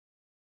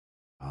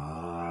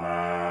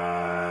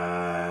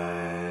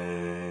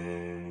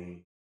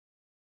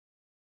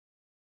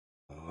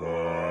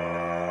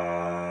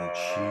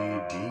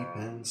 Chi deep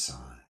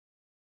inside.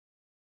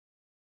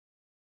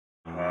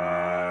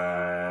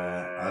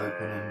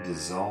 Open and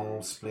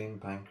dissolve spleen,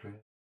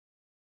 pancreas.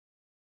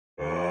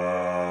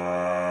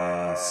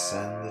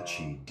 Send the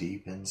chi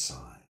deep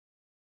inside.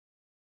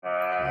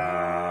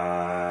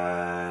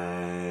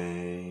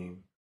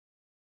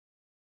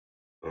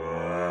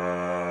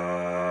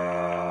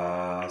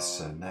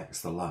 So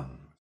next the lungs.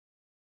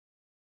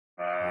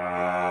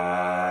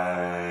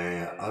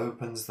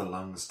 Opens the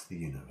lungs to the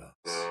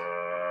universe.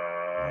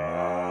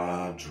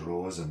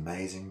 Draws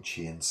amazing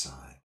chi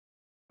inside.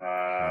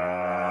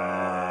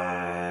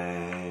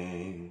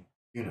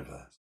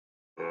 Universe.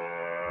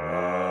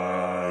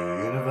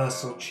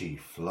 Universal chi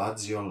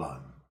floods your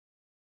lung.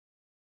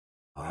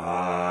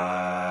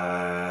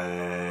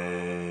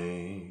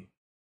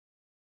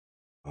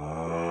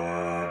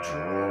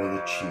 Draw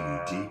the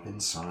chi deep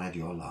inside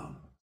your lung.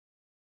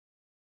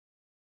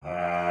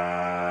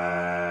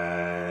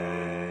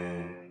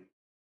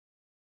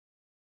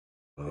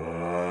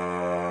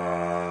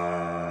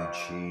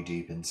 Chi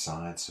deep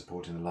inside,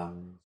 supporting the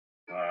lungs.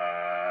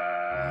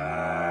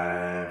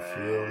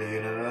 Feel the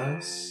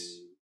universe.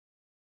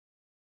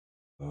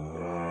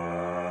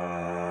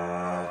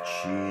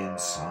 Chi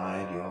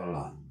inside your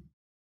lung.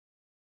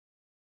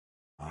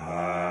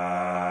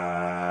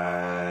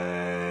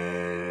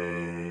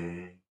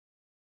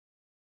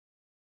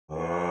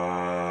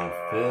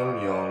 Fill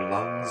your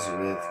lungs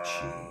with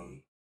chi.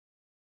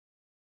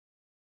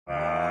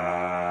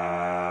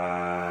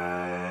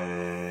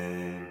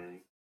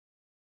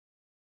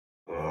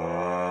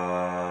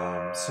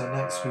 So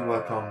next we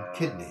work on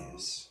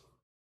kidneys.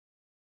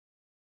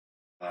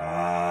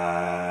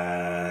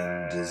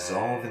 And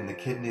dissolving the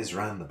kidneys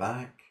round the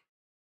back.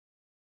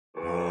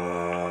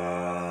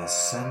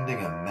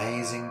 Sending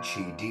amazing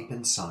chi deep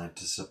inside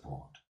to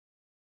support.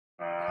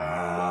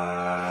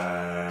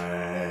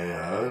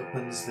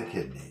 Opens the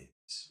kidneys.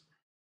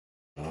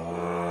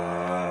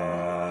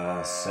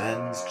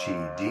 Sends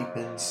chi deep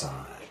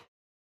inside.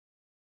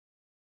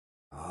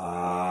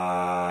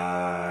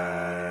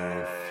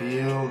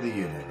 Feel the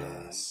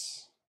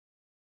universe.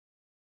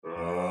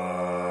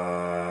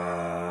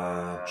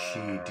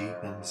 Chi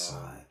deep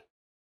inside.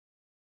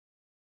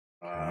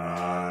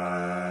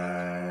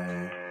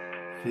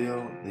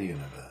 Feel the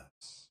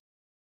universe.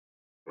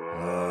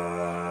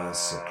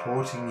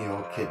 Supporting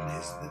your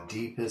kidneys at the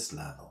deepest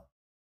level.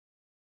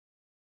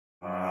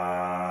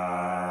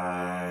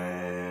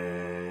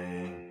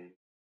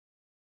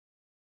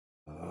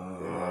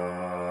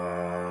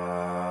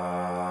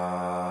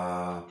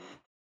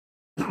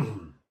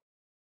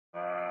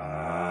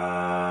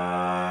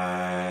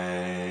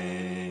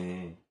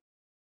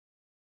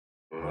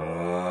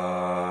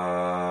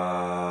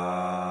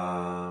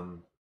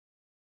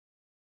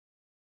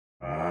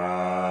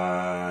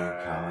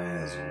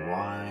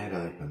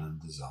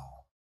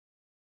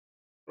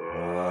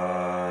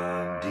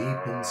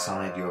 Deep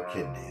inside your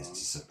kidneys to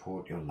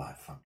support your life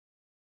function.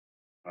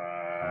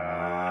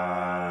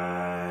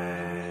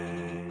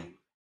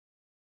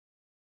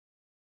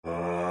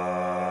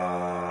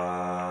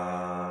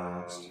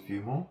 Just a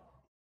few more.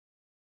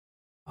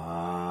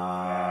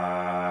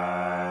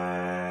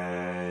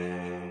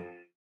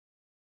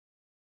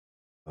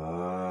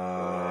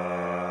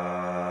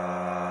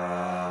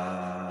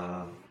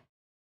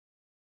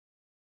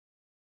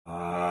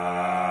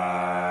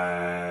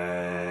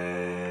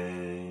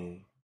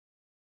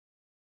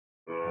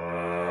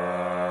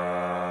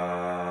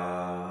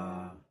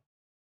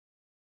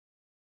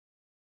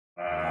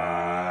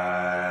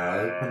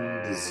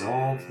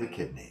 Dissolve the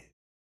kidney.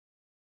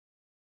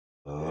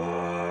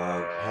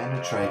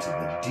 Penetrated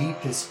the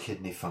deepest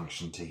kidney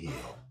function to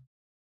heal.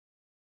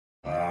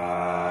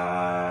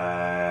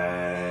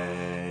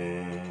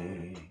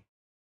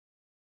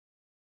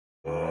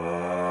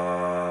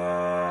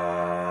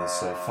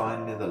 So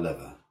finally the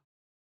liver.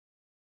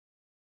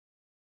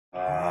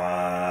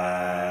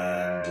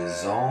 And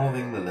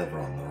dissolving the liver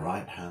on the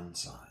right hand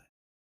side.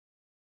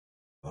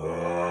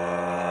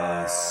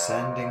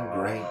 Sending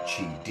great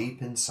chi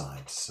deep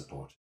inside to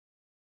support it.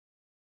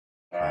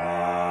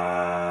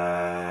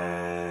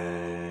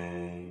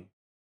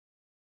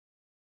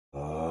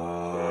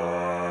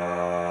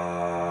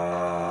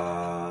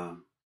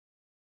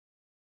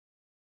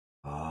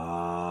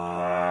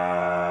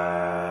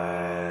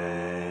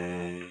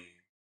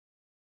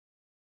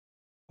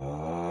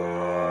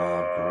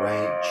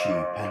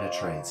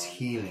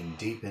 healing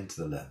deep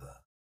into the liver.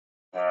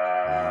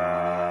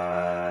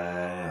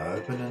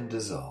 Open and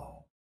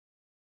dissolve.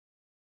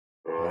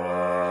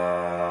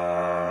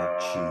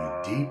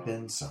 Chi deep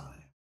inside.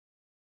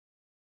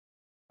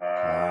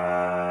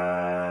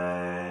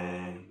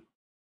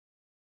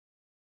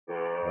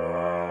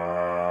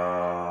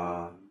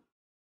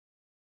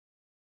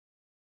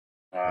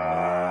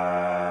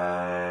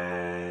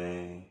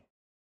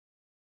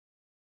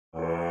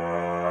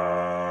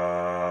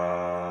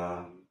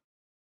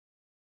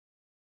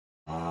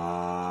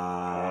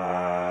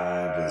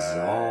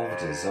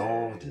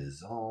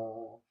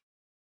 Dissolve.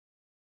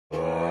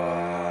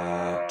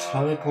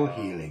 Total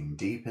healing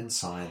deep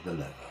inside the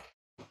liver.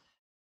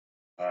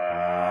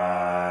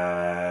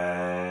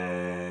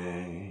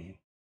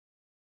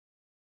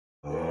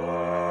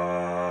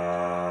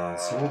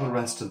 So all the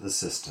rest of the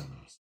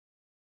systems.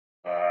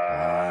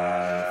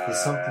 If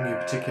there's something you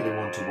particularly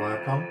want to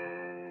work on,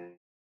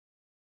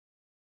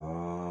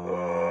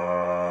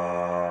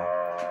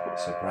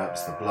 so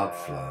perhaps the blood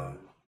flow.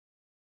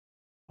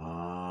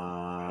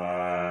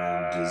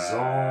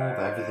 Dissolve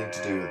everything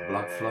to do with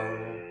blood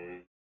flow.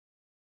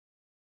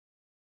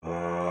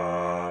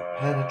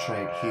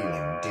 Penetrate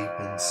healing deep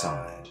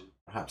inside,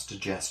 perhaps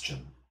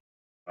digestion.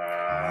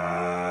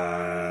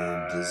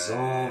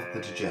 Dissolve the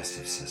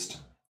digestive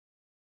system.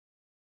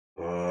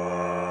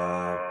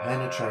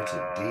 Penetrate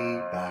it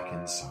deep back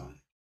inside.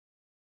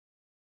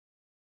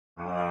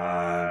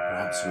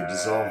 Perhaps we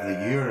dissolve the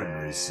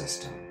urinary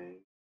system.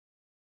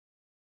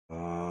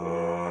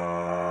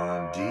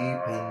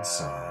 Deep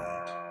inside.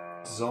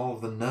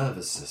 Dissolve the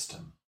nervous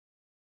system.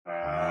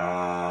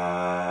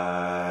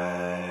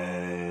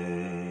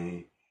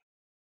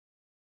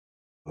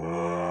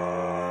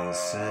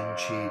 Send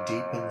chi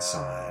deep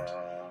inside.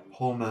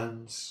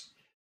 Hormones.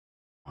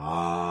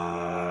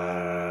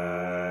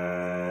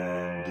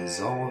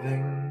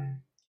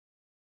 Dissolving.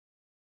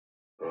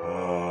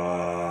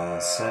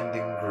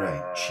 Sending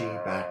great chi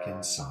back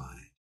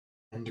inside.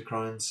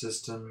 Endocrine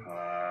system.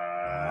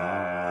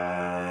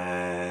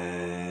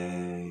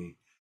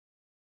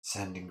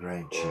 Sending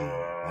great chi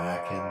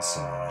back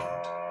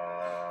inside.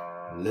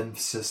 Lymph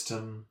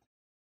system.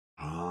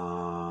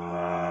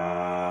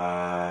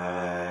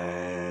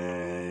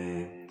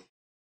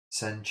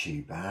 Send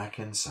chi back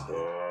inside.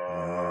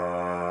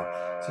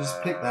 So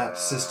just pick that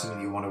system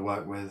that you want to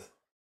work with.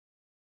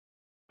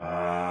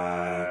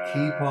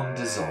 Keep on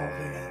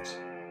dissolving it.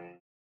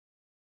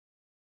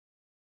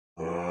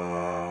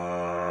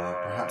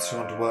 Perhaps you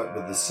want to work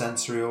with the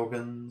sensory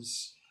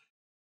organs.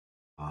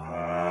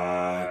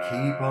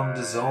 Keep on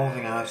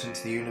dissolving out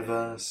into the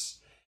universe.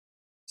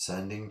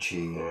 Sending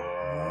chi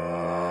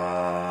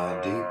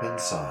deep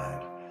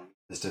inside.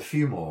 Just a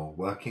few more,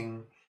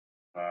 working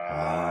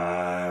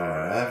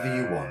wherever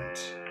you want.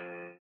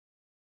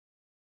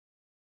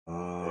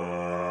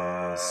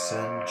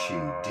 Send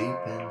chi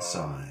deep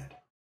inside.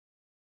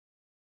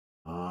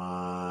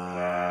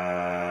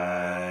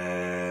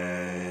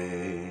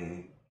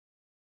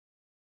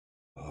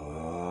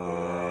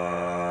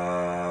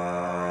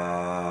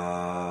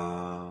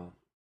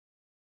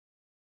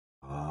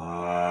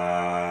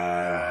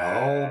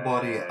 Whole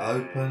body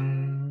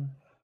open.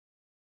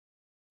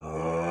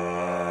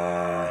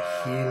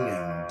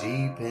 Healing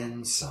deep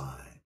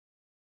inside.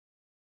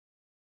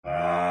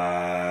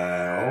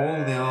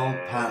 All the old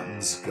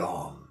patterns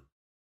gone.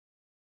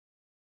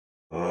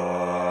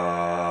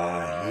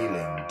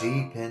 Healing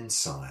deep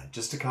inside.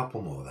 Just a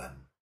couple more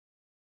then.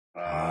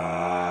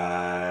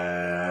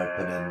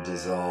 Open and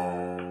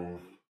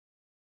dissolve.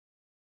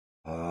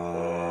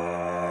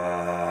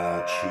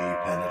 Chi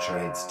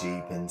penetrates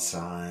deep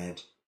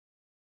inside.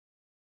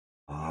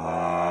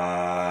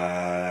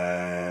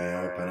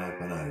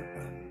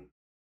 Open.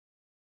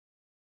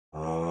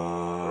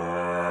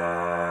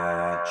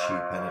 Chi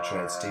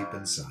penetrates deep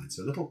inside.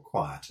 So a little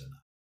quieter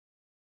now.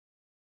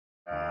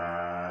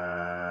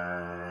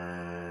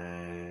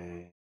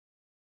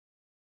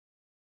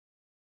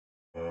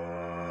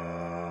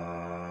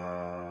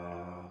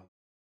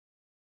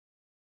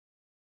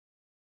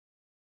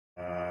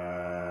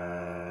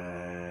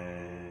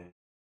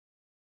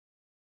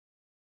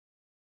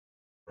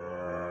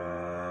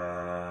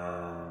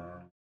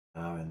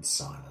 Now in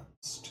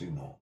silence, two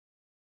more.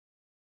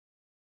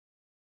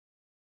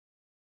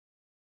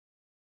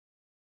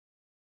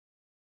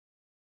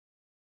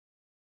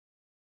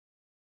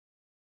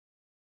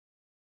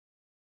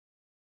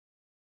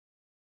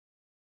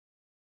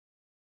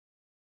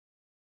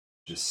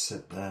 Just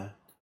sit there,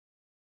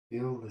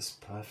 feel this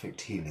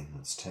perfect healing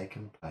that's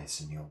taken place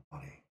in your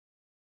body.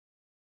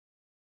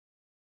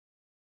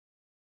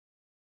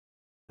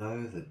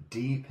 Know that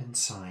deep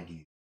inside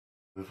you,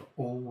 you've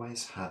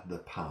always had the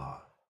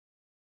power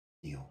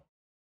to heal.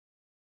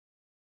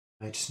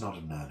 You may just not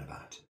have known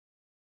about it.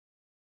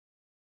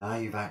 Now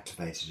you've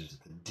activated it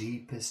at the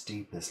deepest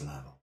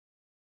level.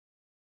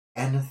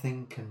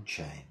 Anything can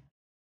change.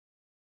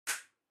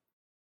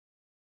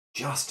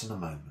 Just in a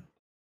moment.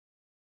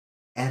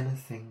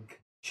 Anything can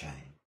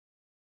change.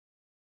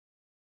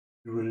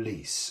 You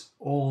release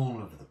all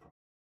of the problems.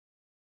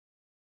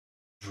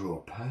 draw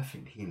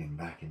perfect healing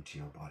back into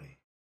your body.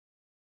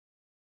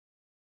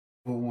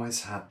 You've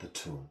always had the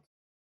tool.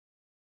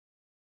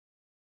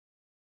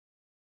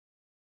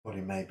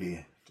 Body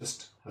maybe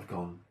just have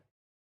gone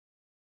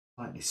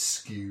slightly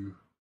skew,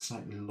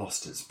 slightly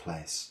lost its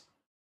place.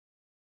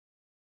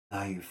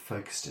 Now you've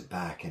focused it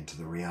back into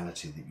the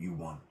reality that you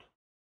want.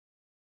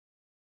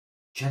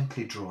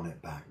 Gently drawn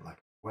it back like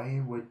a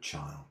wayward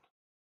child.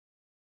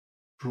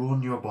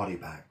 Drawn your body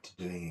back to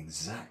doing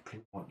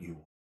exactly what you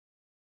want.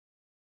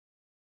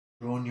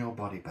 Drawn your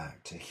body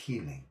back to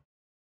healing.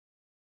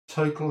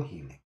 Total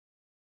healing.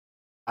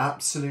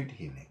 Absolute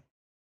healing.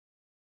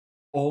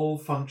 All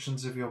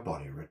functions of your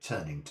body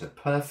returning to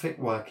perfect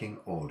working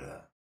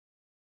order.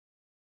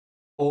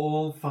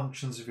 All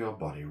functions of your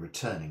body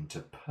returning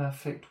to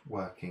perfect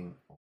working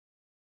order.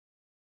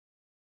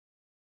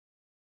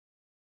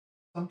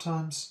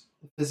 Sometimes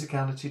the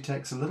physicality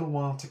takes a little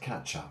while to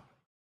catch up.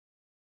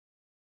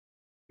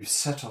 You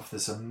set off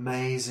this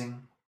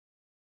amazing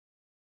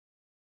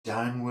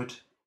downward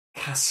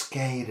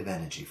cascade of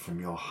energy from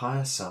your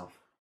higher self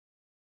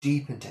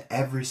deep into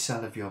every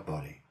cell of your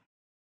body,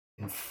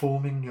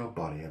 informing your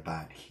body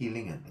about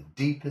healing at the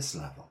deepest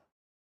level,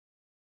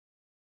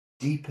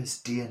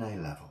 deepest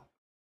DNA level,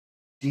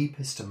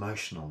 deepest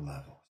emotional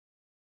level.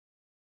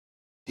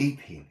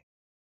 Deep healing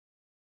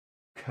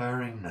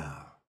occurring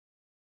now,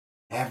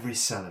 every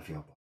cell of your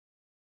body.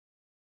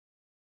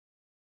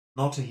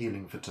 Not a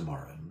healing for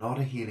tomorrow, not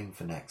a healing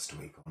for next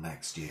week or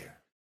next year.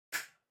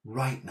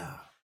 Right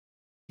now.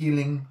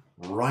 Healing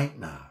right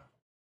now.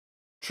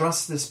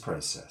 Trust this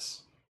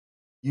process.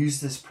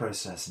 Use this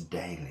process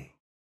daily.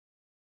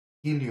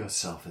 Heal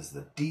yourself as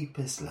the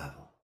deepest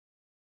level.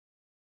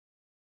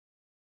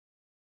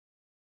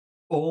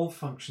 All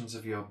functions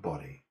of your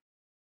body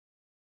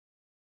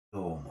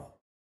normal.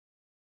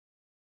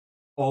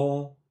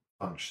 All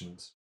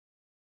functions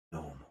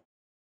normal.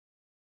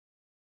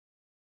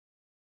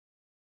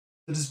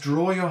 So just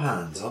draw your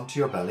hands onto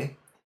your belly,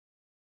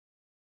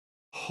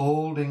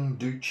 holding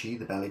Duchi,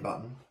 the belly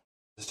button.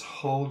 Just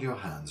hold your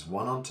hands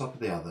one on top of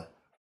the other.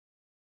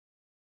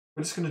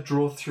 We're just going to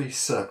draw 3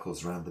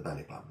 circles around the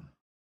belly button.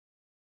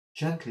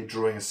 Gently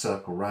drawing a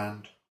circle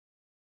round.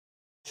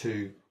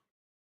 2,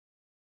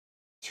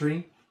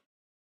 3.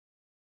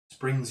 This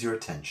brings your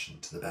attention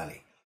to the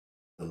belly,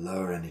 the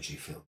lower energy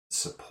field that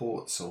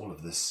supports all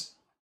of this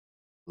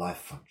life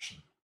function.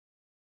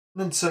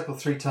 And then circle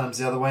 3 times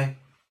the other way.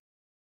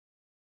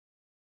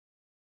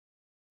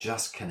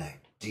 Just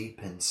connect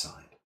deep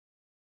inside.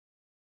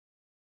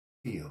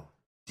 Feel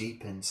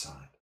deep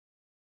inside.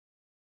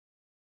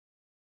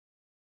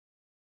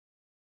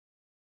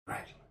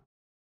 Great.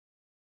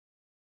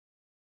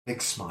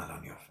 Big smile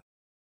on your face.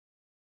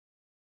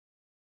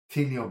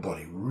 Feel your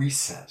body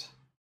reset.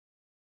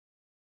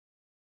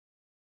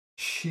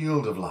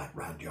 Shield of light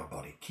round your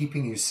body,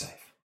 keeping you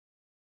safe.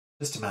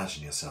 Just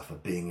imagine yourself a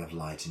being of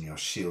light in your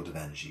shield of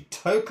energy,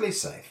 totally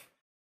safe.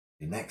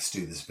 You next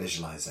do this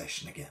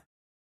visualization again.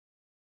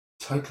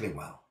 Totally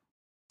well,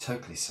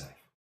 totally safe,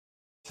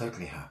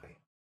 totally happy.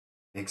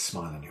 Big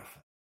smile on your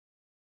face.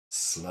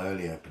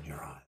 Slowly open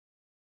your eyes.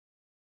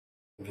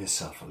 Give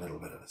yourself a little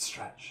bit of a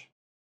stretch.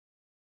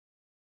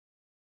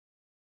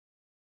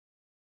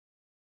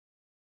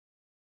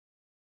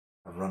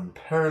 I've run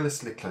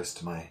perilously close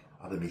to my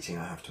other meeting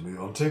I have to move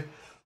on to,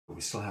 but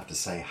we still have to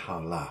say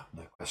Howla,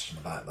 no question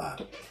about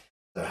that.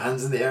 So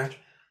hands in the air.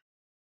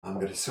 I'm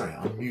going to,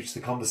 unmute the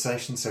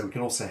conversation so we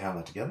can all say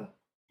Howla together.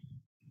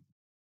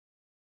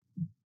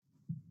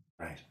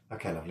 Great.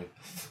 Okay, lovely.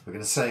 We're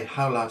going to say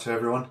Howla to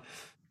everyone.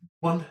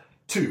 1,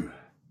 2.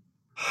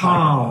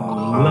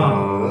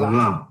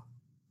 Howla.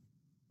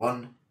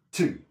 1,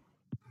 2.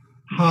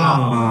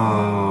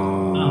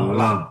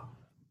 Howla.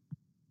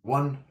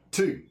 1,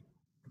 2.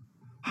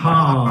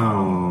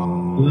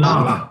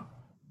 Howla.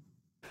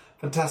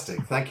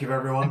 Fantastic. Thank you,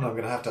 everyone. I'm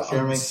going to have to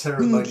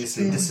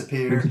unceremoniously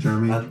disappear.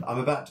 And I'm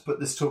about to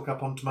put this talk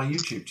up onto my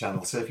YouTube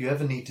channel. So if you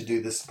ever need to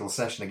do this little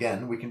session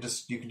again, you can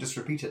just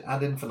repeat it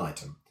ad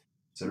infinitum.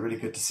 So really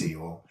good to see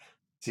you all.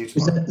 See you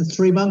tomorrow. Is that the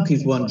Three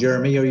Monkeys one,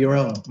 Jeremy, or your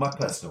own? My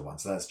personal one.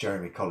 So that's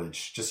Jeremy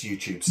College. Just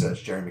YouTube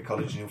search Jeremy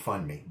College and you'll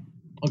find me.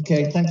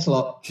 Okay, thanks a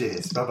lot.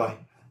 Cheers. Bye-bye.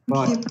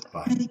 Bye.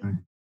 Bye.